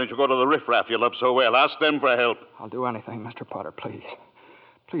 Why don't you go to the riffraff you love so well? Ask them for help. I'll do anything, Mr. Potter, please.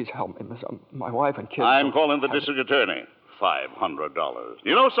 Please help me, Miss. My wife and kids. I'm calling the district attorney. $500.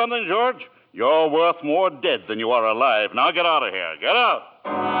 You know something, George? You're worth more dead than you are alive. Now get out of here. Get out.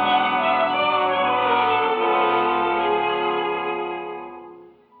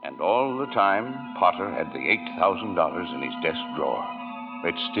 And all the time, Potter had the $8,000 in his desk drawer.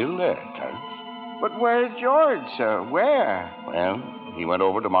 It's still there, Clarence. But where's George, sir? Where? Well, he went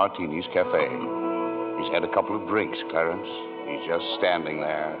over to Martini's Cafe. He's had a couple of drinks, Clarence. He's just standing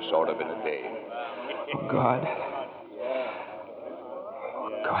there, sort of in a daze. Oh, God.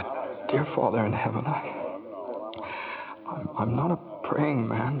 God, dear Father in heaven, I'm not a praying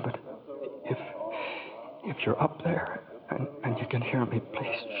man, but if you're up there and you can hear me,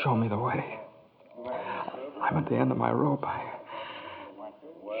 please show me the way. I'm at the end of my rope.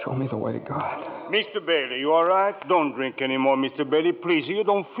 Show me the way, God. Mr. Bailey, you all right? Don't drink anymore, Mr. Bailey. Please, you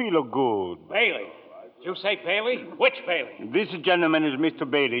don't feel good. Bailey? Did you say Bailey? Which Bailey? This gentleman is Mr.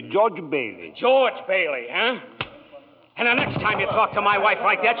 Bailey, George Bailey. George Bailey, huh? And the next time you talk to my wife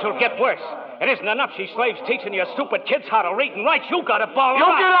like that, she'll get worse. It isn't enough she slaves teaching you stupid kids how to read and write. You got to ball You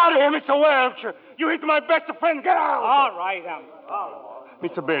get out of here, Mr. Welch. You hit my best friend. Get out. All right,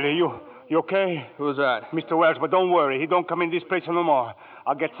 Mr. Bailey, you okay? Who's that? Mr. Welch, but don't worry. He don't come in this place no more.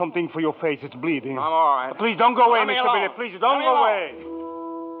 I'll get something for your face. It's bleeding. I'm all right. Please don't go away, Let me Mr. alone. Bailey. Please don't Let me go alone. away.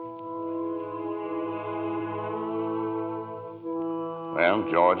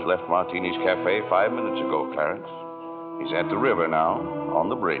 Well, George left Martini's Cafe 5 minutes ago, Clarence. He's at the river now, on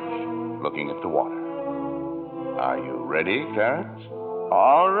the bridge, looking at the water. Are you ready, Clarence?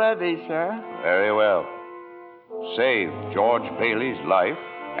 All ready, sir. Very well. Save George Bailey's life,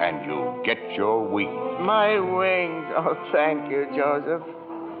 and you'll get your wings. My wings. Oh, thank you, Joseph.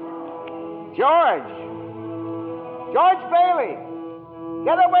 George! George Bailey!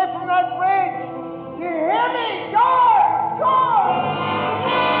 Get away from that bridge! You hear me? George! George!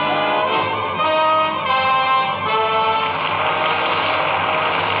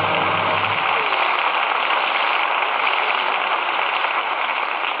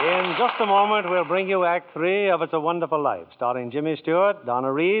 In just a moment, we'll bring you Act 3 of It's a Wonderful Life, starring Jimmy Stewart,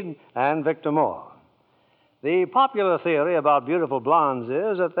 Donna Reed, and Victor Moore. The popular theory about beautiful blondes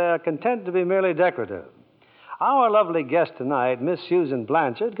is that they're content to be merely decorative. Our lovely guest tonight, Miss Susan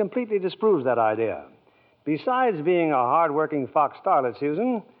Blanchard, completely disproves that idea. Besides being a hard-working Fox starlet,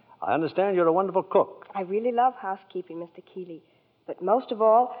 Susan, I understand you're a wonderful cook. I really love housekeeping, Mr. Keeley. But most of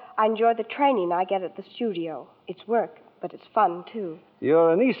all, I enjoy the training I get at the studio. It's work, but it's fun, too.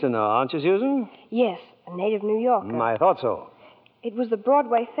 You're an Easterner, aren't you, Susan? Yes, a native New Yorker. I thought so. It was the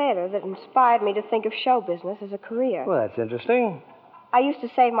Broadway theater that inspired me to think of show business as a career. Well, that's interesting. I used to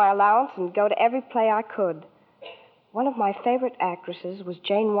save my allowance and go to every play I could. One of my favorite actresses was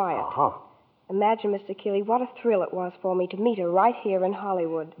Jane Wyatt. Uh-huh. Imagine, Mr. Keeley, what a thrill it was for me to meet her right here in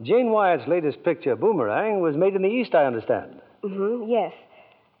Hollywood. Jane Wyatt's latest picture, Boomerang, was made in the East, I understand. Yes.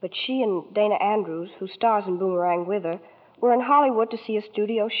 But she and Dana Andrews, who stars in Boomerang with her, were in Hollywood to see a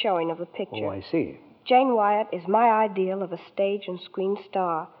studio showing of the picture. Oh, I see. Jane Wyatt is my ideal of a stage and screen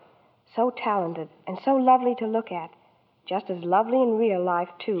star. So talented and so lovely to look at. Just as lovely in real life,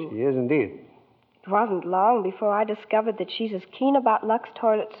 too. She is indeed. It wasn't long before I discovered that she's as keen about Lux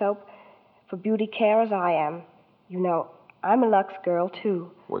toilet soap for beauty care as I am. You know, I'm a Lux girl, too.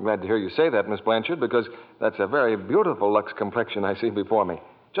 We're glad to hear you say that, Miss Blanchard, because that's a very beautiful Lux complexion I see before me.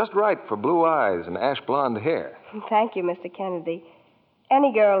 Just right for blue eyes and ash blonde hair. Thank you, Mr. Kennedy.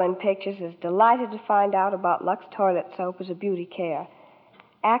 Any girl in pictures is delighted to find out about Lux toilet soap as a beauty care.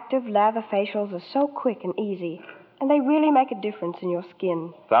 Active lather facials are so quick and easy, and they really make a difference in your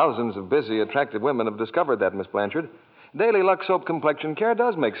skin. Thousands of busy, attractive women have discovered that, Miss Blanchard. Daily Lux Soap Complexion Care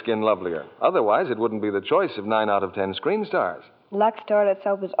does make skin lovelier. Otherwise, it wouldn't be the choice of 9 out of 10 screen stars. Lux toilet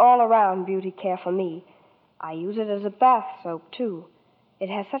soap is all around beauty care for me. I use it as a bath soap, too. It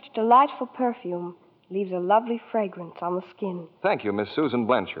has such delightful perfume, leaves a lovely fragrance on the skin. Thank you, Miss Susan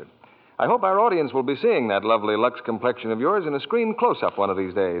Blanchard. I hope our audience will be seeing that lovely Lux complexion of yours in a screen close-up one of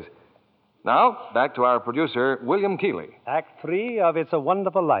these days. Now, back to our producer, William Keeley. Act 3 of It's a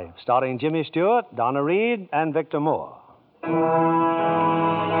Wonderful Life, starring Jimmy Stewart, Donna Reed, and Victor Moore.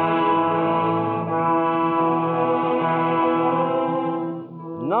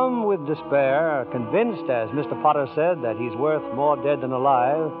 Numb with despair, convinced, as Mr. Potter said, that he's worth more dead than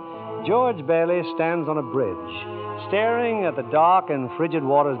alive, George Bailey stands on a bridge, staring at the dark and frigid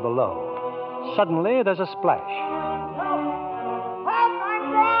waters below. Suddenly, there's a splash.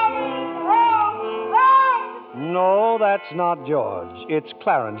 No, that's not George. It's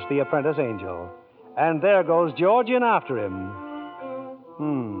Clarence, the apprentice angel. And there goes George in after him.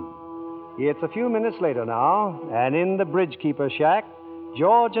 It's a few minutes later now, and in the bridgekeeper's shack,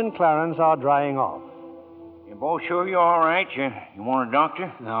 George and Clarence are drying off. You both sure you're all right? You want a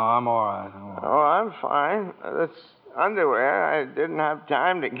doctor? No, I'm all right. Oh, I'm fine. This underwear, I didn't have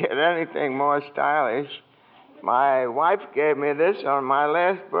time to get anything more stylish. My wife gave me this on my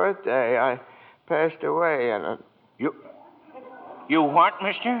last birthday. I passed away in it. You what,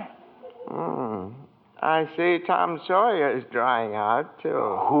 mister? I see Tom Sawyer is drying out,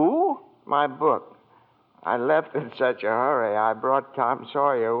 too. Who? My book. I left in such a hurry, I brought Tom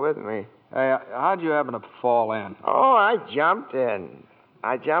Sawyer with me. Hey, how'd you happen to fall in? Oh, I jumped in.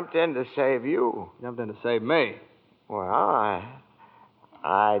 I jumped in to save you. Jumped in to save me? Well,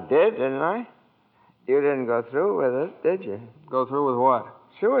 I did, didn't I? You didn't go through with it, did you? Go through with what?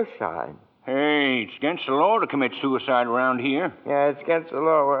 Suicide. Hey, it's against the law to commit suicide around here. Yeah, it's against the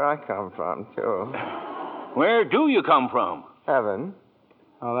law where I come from, too. Where do you come from? Heaven.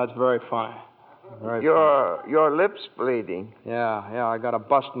 Oh, that's very funny. Your lips bleeding. Yeah, I got a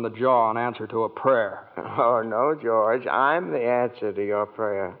bust in the jaw in answer to a prayer. Oh, no, George. I'm the answer to your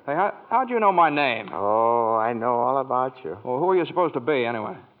prayer. Hey, how'd you know my name? Oh, I know all about you. Well, who are you supposed to be,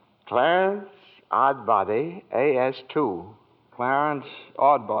 anyway? Clarence Oddbody, AS2. Clarence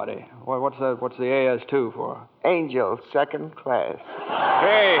Oddbody. What's the AS2 for? Angel, second class.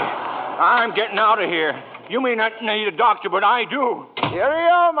 Hey, I'm getting out of here. You may not need a doctor, but I do.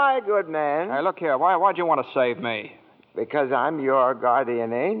 Cheerio, my good man. Hey, look here. Why'd you want to save me? Because I'm your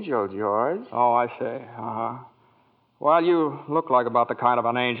guardian angel, George. Oh, I see. Uh-huh. Well, you look like about the kind of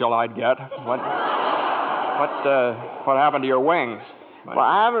an angel I'd get. What happened to your wings? Well,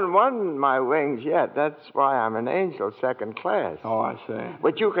 I haven't won my wings yet. That's why I'm an angel, second class. Oh, I see.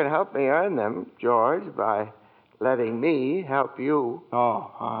 But you can help me earn them, George, by letting me help you.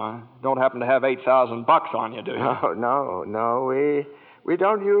 Oh, don't happen to have $8,000 on you, do you? No. We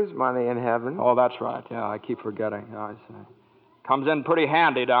don't use money in heaven. Oh, that's right. Yeah, I keep forgetting. I see. Comes in pretty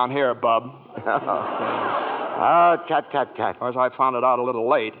handy down here, bub. Oh, tut. Of course, I found it out a little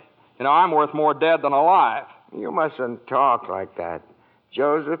late. You know, I'm worth more dead than alive. You mustn't talk like that.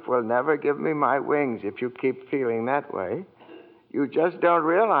 Joseph will never give me my wings if you keep feeling that way. You just don't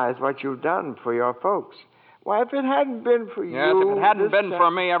realize what you've done for your folks. Why, if it hadn't been for you... Yes, if it hadn't been for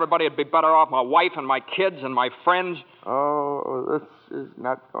me, everybody would be better off. My wife and my kids and my friends. Oh, this is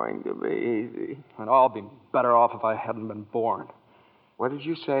not going to be easy. And I'll be better off if I hadn't been born. What did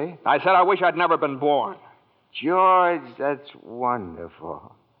you say? I said I wish I'd never been born. George, that's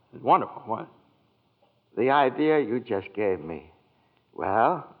wonderful. Wonderful? What? The idea you just gave me.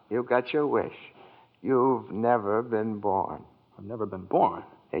 Well, you got your wish. You've never been born. I've never been born?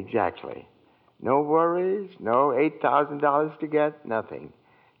 Exactly. No worries, no $8,000 to get, nothing.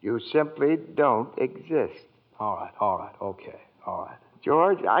 You simply don't exist. All right, okay, all right.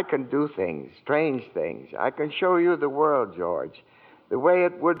 George, I can do things, strange things. I can show you the world, George, the way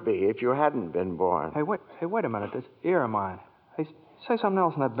it would be if you hadn't been born. Hey, wait a minute. This ear of mine. Hey, say something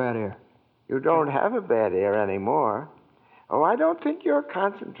else in that bad ear. You don't have a bad ear anymore. Oh, I don't think you're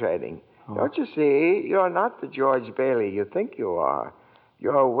concentrating. Oh. Don't you see? You're not the George Bailey you think you are.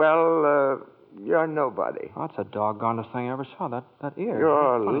 You're nobody. Oh, that's the doggonest thing I ever saw, that ear.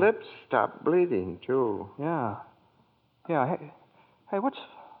 Your lips stopped bleeding, too. Yeah. Hey, what's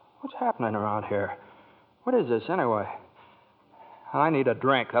What's happening around here? What is this, anyway? I need a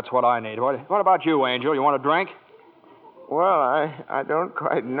drink. That's what I need. What about you, Angel? You want a drink? Well, I don't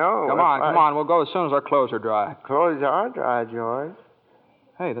quite know. Come on. We'll go as soon as our clothes are dry. Clothes are dry, George.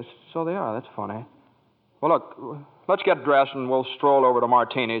 Hey, so they are. That's funny. Well, look, let's get dressed and we'll stroll over to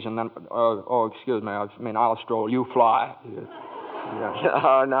Martini's and then... excuse me. I'll stroll. You fly.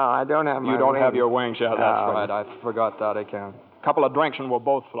 Oh, no, I don't have my You don't wings. have your wings yet. No. That's right. I forgot that again. A couple of drinks and we'll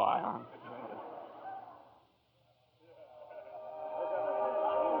both fly, huh?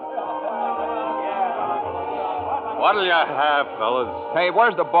 What'll you have, fellas? Hey,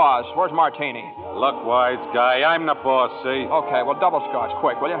 where's the boss? Where's Martini? Look, wise guy, I'm the boss, see? Okay, well, double scotch,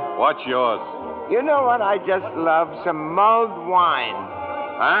 quick, will you? What's yours? You know what I just love? Some mulled wine.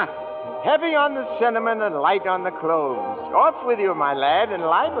 Huh? Heavy on the cinnamon and light on the cloves. Off with you, my lad, and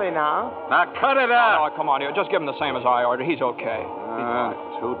lively now. Now cut it out. Oh, come on, just give him the same as I ordered. He's okay.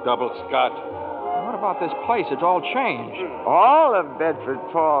 Two double scotch. What about this place? It's all changed. All of Bedford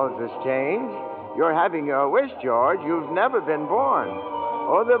Falls has changed. You're having your wish, George. You've never been born.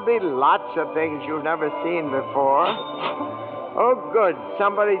 Oh, there'll be lots of things you've never seen before. Oh, good.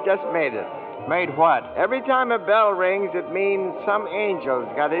 Somebody just made it. Made what? Every time a bell rings, it means some angel's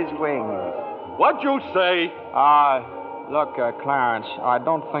got his wings. What'd you say? Look, Clarence, I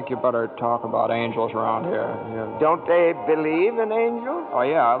don't think you better talk about angels around here. Don't they believe in angels? Oh,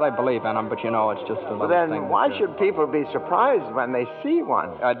 yeah, they believe in them, but it's just a little Well, then thing. why should people be surprised when they see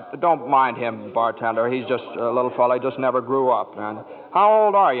one? Don't mind him, bartender. He's just a little fella. He just never grew up. And how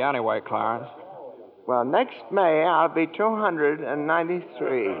old are you anyway, Clarence? Well, next May, I'll be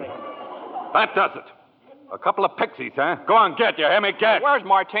 293. That does it. A couple of pixies, huh? Go on, get. You hear me? Get. Where's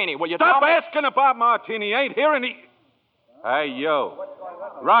Martini? Will you Stop tell me? asking about Martini. Ain't here any... Hey, you.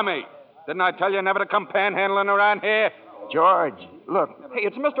 Rummy, didn't I tell you never to come panhandling around here? George, look. Hey,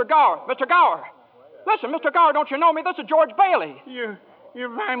 it's Mr. Gower. Mr. Gower. Listen, Mr. Gower, don't you know me? This is George Bailey. You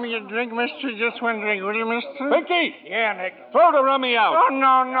buy me a drink, mister? Just one drink, will you, mister? Pinky! Yeah, Nick. Throw the rummy out. Oh,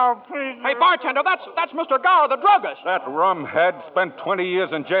 no, please. Hey, bartender, that's Mr. Gower, the druggist. That rumhead spent 20 years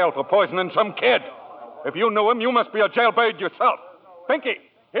in jail for poisoning some kid. If you knew him, you must be a jailbird yourself. Pinky,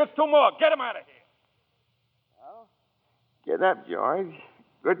 here's two more. Get him out of here. Get up, George.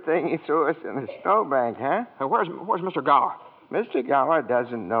 Good thing he threw us in a snowbank, huh? Where's Mr. Gower? Mr. Gower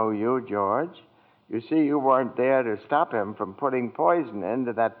doesn't know you, George. You see, you weren't there to stop him from putting poison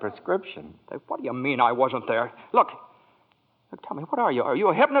into that prescription. What do you mean I wasn't there? Look, tell me, what are you? Are you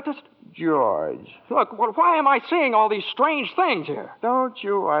a hypnotist? George. Look, why am I seeing all these strange things here? Don't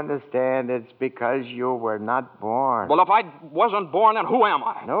you understand? It's because you were not born. Well, if I wasn't born, then who am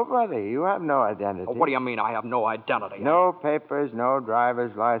I? Nobody. You have no identity. What do you mean I have no identity? No papers, no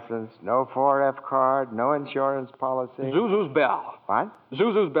driver's license, no 4F card, no insurance policy. Zuzu's bell. What?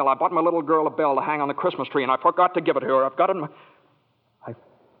 Zuzu's bell. I bought my little girl a bell to hang on the Christmas tree, and I forgot to give it to her. I've got it in my... It's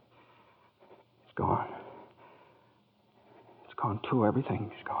gone. It's gone, too.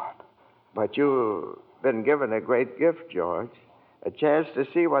 Everything's gone. But you've been given a great gift, George. A chance to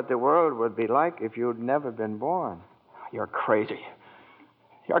see what the world would be like if you'd never been born. You're crazy.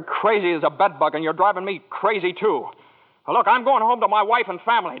 You're crazy as a bedbug, and you're driving me crazy, too. Now, look, I'm going home to my wife and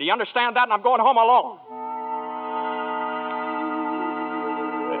family. Do you understand that? And I'm going home alone.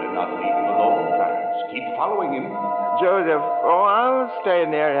 Better not leave him alone, Clarence. Keep following him. Joseph, I'll stay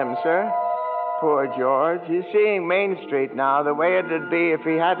near him, sir. Poor George. He's seeing Main Street now the way it'd be if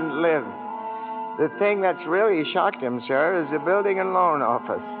he hadn't lived. The thing that's really shocked him, sir, is the building and loan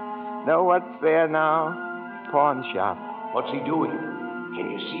office. Know what's there now? Pawn shop. What's he doing?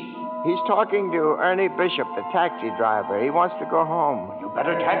 Can you see? He's talking to Ernie Bishop, the taxi driver. He wants to go home. You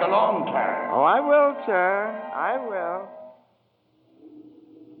better tag along, Clarence. Oh, I will, sir. I will.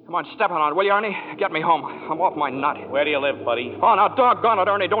 Come on, step on it, will you, Ernie? Get me home. I'm off my nut. Where do you live, buddy? Oh, now, doggone it,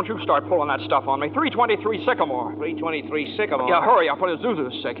 Ernie. Don't you start pulling that stuff on me. 323 Sycamore. 323 Sycamore? Yeah, hurry up.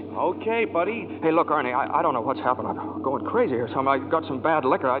 Zuzu's sick. Okay, buddy. Hey, look, Ernie, I don't know what's happened. I'm going crazy or something. I got some bad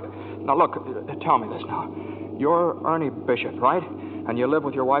liquor. Now, look, tell me this now. You're Ernie Bishop, right? And you live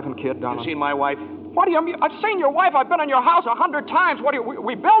with your wife and kid down... You seen my wife? What do you mean? I've seen your wife. I've been in your house 100 times. What do you...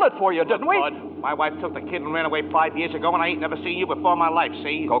 We built it for you, didn't we? My wife took the kid and ran away 5 years ago, and I ain't never seen you before in my life,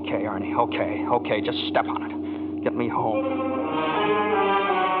 see? Okay, Ernie, okay. Just step on it. Get me home.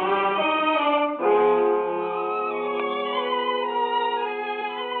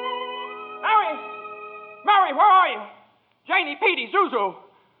 Mary, where are you? Janie, Petey, Zuzu.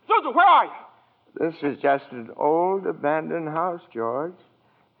 Zuzu, where are you? This is just an old abandoned house, George.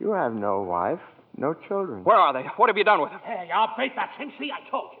 You have no wife, no children. Where are they? What have you done with them? Hey, I'll break that thing. See, I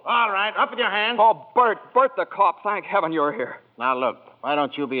told you. All right, up with your hands. Oh, Bert the cop. Thank heaven you're here. Now, look, why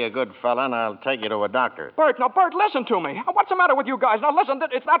don't you be a good fella and I'll take you to a doctor? Bert, listen to me. What's the matter with you guys? Now, listen,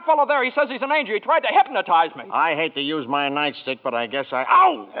 it's that fellow there. He says he's an angel. He tried to hypnotize me. I hate to use my nightstick, but I guess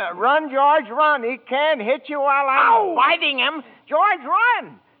Ow! Run, George, run. He can't hit you while I'm biting him. George,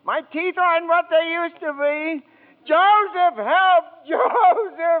 run. My teeth aren't what they used to be. Joseph, help!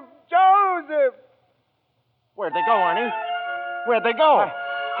 Joseph! Where'd they go, Ernie? Where'd they go?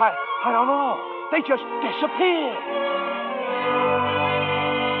 I don't know. They just disappeared.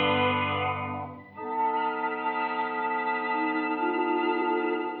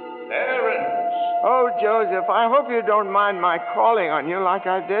 Oh, Joseph, I hope you don't mind my calling on you like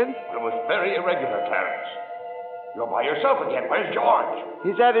I did. It was very irregular, Clarence. You're by yourself again. Where's George?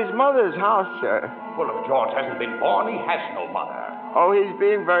 He's at his mother's house, sir. Well, if George hasn't been born, he has no mother. Oh, he's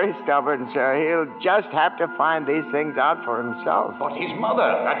being very stubborn, sir. He'll just have to find these things out for himself. But his mother,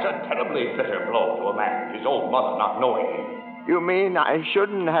 that's a terribly bitter blow to a man, his own mother not knowing him. You mean I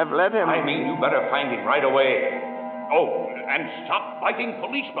shouldn't have let him? I mean you better find him right away. Oh, and stop fighting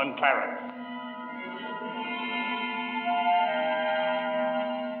policemen, Clarence.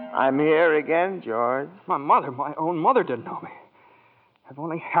 I'm here again, George. My own mother didn't know me. If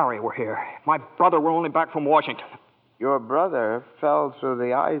only Harry were here. My brother were only back from Washington. Your brother fell through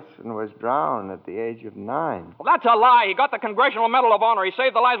the ice and was drowned at the age of 9. Well, that's a lie. He got the Congressional Medal of Honor. He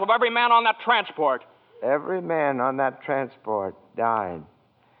saved the lives of every man on that transport. Every man on that transport died.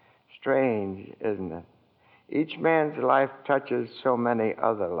 Strange, isn't it? Each man's life touches so many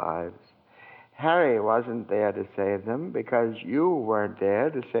other lives. Harry wasn't there to save them because you weren't there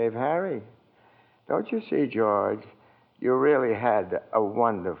to save Harry. Don't you see, George? You really had a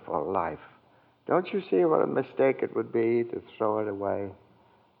wonderful life. Don't you see what a mistake it would be to throw it away?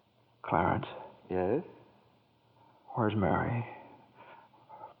 Clarence. Yes? Where's Mary?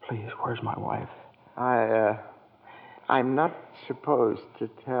 Please, where's my wife? I'm not supposed to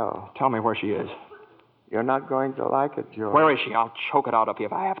tell. Tell me where she is. You're not going to like it, George. Where is she? I'll choke it out of you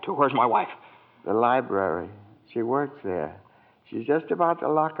if I have to. Where's my wife? The library. She works there. She's just about to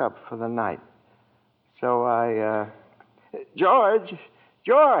lock up for the night. So George,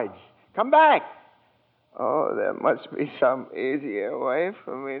 come back. Oh, there must be some easier way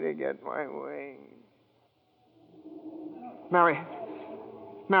for me to get my wings. Mary.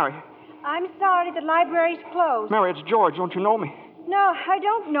 I'm sorry, the library's closed. Mary, it's George. Don't you know me? No, I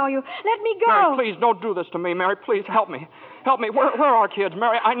don't know you. Let me go. Mary, please, don't do this to me. Mary, please, help me. Help me. Where are our kids?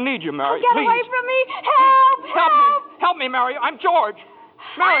 Mary, I need you, Mary. Get please. away from me. Help! me. Help me, Mary. I'm George.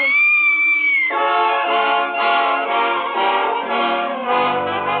 Mary.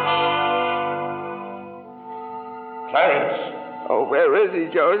 Clarence. Oh, where is he,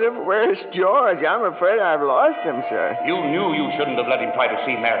 Joseph? Where's George? I'm afraid I've lost him, sir. You knew you shouldn't have let him try to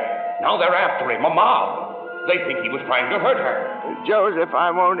see Mary. Now they're after him, a mob. They think he was trying to hurt her. Joseph, I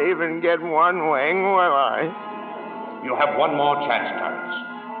won't even get one wing, will I? You have one more chance, Clarence.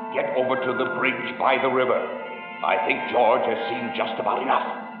 Get over to the bridge by the river. I think George has seen just about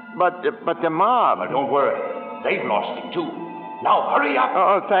enough. But the mob... But don't worry. They've lost him, too. Now, hurry up.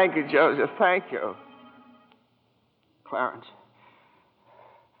 Oh, thank you, Joseph. Thank you. Clarence,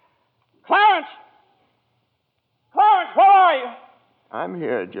 where are you? I'm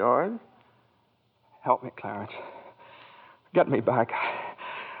here, George. Help me, Clarence. Get me back.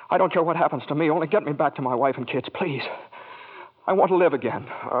 I don't care what happens to me. Only get me back to my wife and kids, please. I want to live again.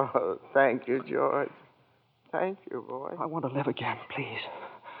 Oh, thank you, George. Thank you, boy. I want to live again, please.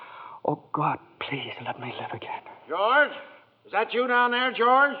 Oh, God, please let me live again. George? Is that you down there,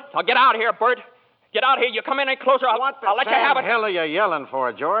 George? Now, get out here, Bert. Get out here. You come in any closer, I'll let you have it. What the hell are you yelling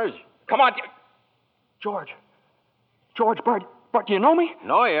for, George? Come on. George, Bert, do you know me?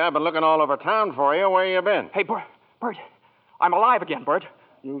 No, yeah. I've been looking all over town for you. Where you been? Hey, Bert, I'm alive again, Bert.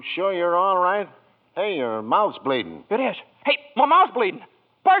 You sure you're all right? Hey, your mouth's bleeding. It is. Hey, my mouth's bleeding.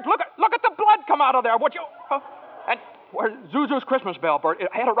 Bert, look at the blood come out of there, would you? And where's Zuzu's Christmas bell, Bert?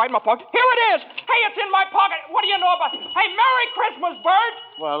 I had it right in my pocket. Here it is. Hey, it's in my pocket. What do you know about it? Hey, Merry Christmas, Bert.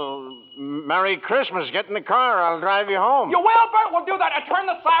 Well, Merry Christmas. Get in the car. I'll drive you home. You will, Bert? We'll do that. And turn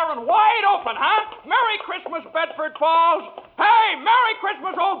the siren wide open, huh? Merry Christmas, Bedford Falls. Hey, Merry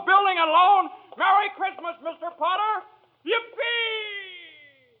Christmas, old building and loan. Merry Christmas, Mr. Potter. Yippee!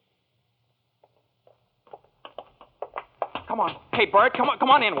 Come on. Hey, Bert, come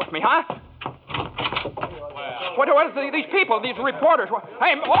on in with me, huh? What is these people, these reporters?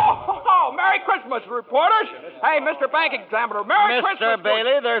 Hey, Merry Christmas, reporters. Hey, Mr. Bank Examiner, Merry Christmas. Mr.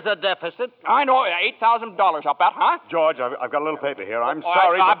 Bailey, there's a deficit. I know, $8,000, I'll bet, huh? George, I've got a little paper here. I'm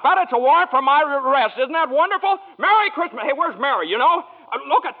sorry. I bet it's a warrant for my arrest. Isn't that wonderful? Merry Christmas. Hey, where's Mary, you know?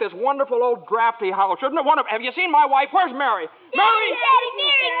 Look at this wonderful old drafty house. Isn't it wonderful? Have you seen my wife? Where's Mary? Mary!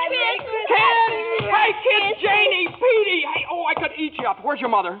 Merry Kids! Hey, kids! Janie, Petey! Hey, I could eat you up. Where's your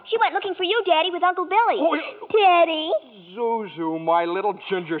mother? She went looking for you, Daddy, with Uncle Billy. Oh, Daddy. Zuzu, my little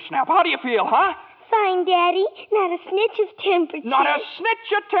ginger snap. How do you feel, huh? Fine, Daddy. Not a snitch of temperature. Not a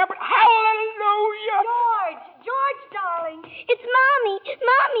snitch of temper. Hallelujah! George, darling. It's Mommy.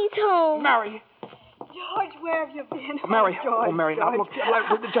 Mommy's home. Mary. George, where have you been? Mary. George, Oh, Mary, now, George.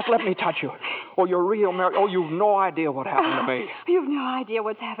 look, just let me touch you. Oh, you're real, Mary. Oh, you've no idea what happened to me. You've no idea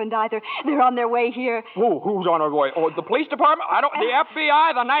what's happened either. They're on their way here. Who's on our way? Oh, the police department? The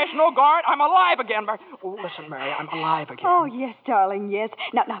FBI, the National Guard? I'm alive again, Mary. Oh, listen, Mary, I'm alive again. Oh, yes, darling, yes.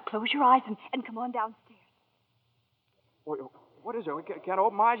 Now, close your eyes and come on downstairs. What is it? We can't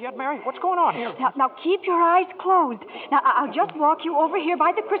open my eyes yet, Mary? What's going on here? Now, keep your eyes closed. Now, I'll just walk you over here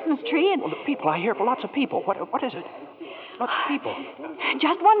by the Christmas tree and... Well, the people, I hear lots of people. What is it? Lots of people.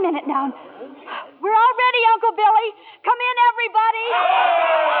 Just 1 minute now. We're all ready, Uncle Billy. Come in, everybody.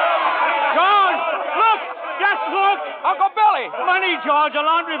 George, look! Just look! Uncle Billy! Money, George. A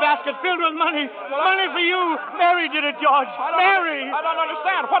laundry basket filled with money. Money for you. Mary did it, George. Mary! I don't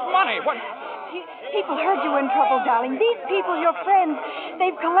understand. What money? What... People heard you were in trouble, darling. These people, your friends,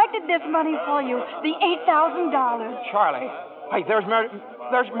 they've collected this money for you. The $8,000. Charlie. Hey, there's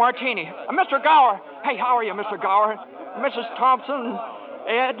Martini. Mr. Gower. Hey, how are you, Mr. Gower? Mrs. Thompson,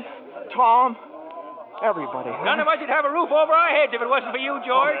 Ed, Tom, everybody. None of us would have a roof over our heads if it wasn't for you,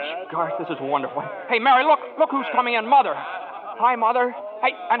 George. Gosh, this is wonderful. Hey, Mary, look who's coming in. Mother. Hi, Mother.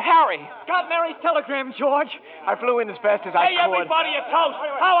 Hey, and Harry. Got Mary's telegram, George. I flew in as fast as I could. Hey, everybody, a toast.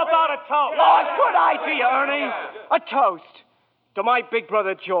 How about a toast? Oh, good idea, Ernie. A toast to my big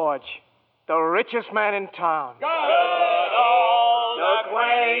brother, George, the richest man in town. Daddy,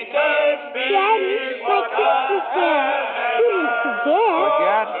 my Christmas bell. You didn't forget.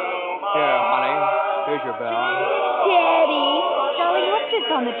 Forget? Here, honey. Here's your bell. Daddy. Darling, what's this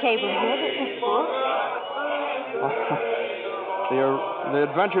on the table here? This book? The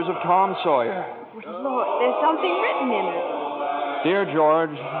Adventures of Tom Sawyer. Lord, there's something written in it. Dear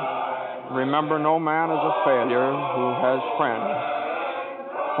George, remember no man is a failure who has friends.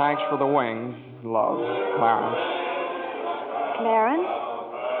 Thanks for the wings. Love, Clarence. Clarence?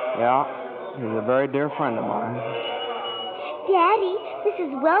 Yeah, he's a very dear friend of mine. Daddy,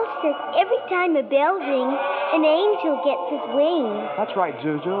 Mrs. Welch says every time a bell rings, an angel gets his wings. That's right,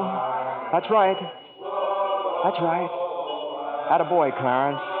 Zuzu. That's right. That's right. Attaboy,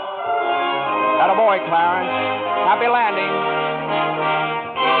 Clarence. Attaboy, Clarence. Happy landing.